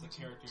play as the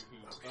character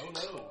who... Oh,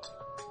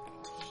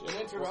 no. An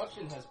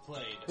interruption has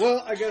played.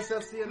 Well, I guess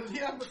that's the end of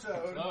the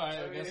episode. Alright,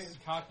 I mean, guess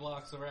cock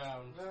blocks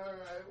around.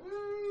 Alright,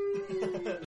 woo!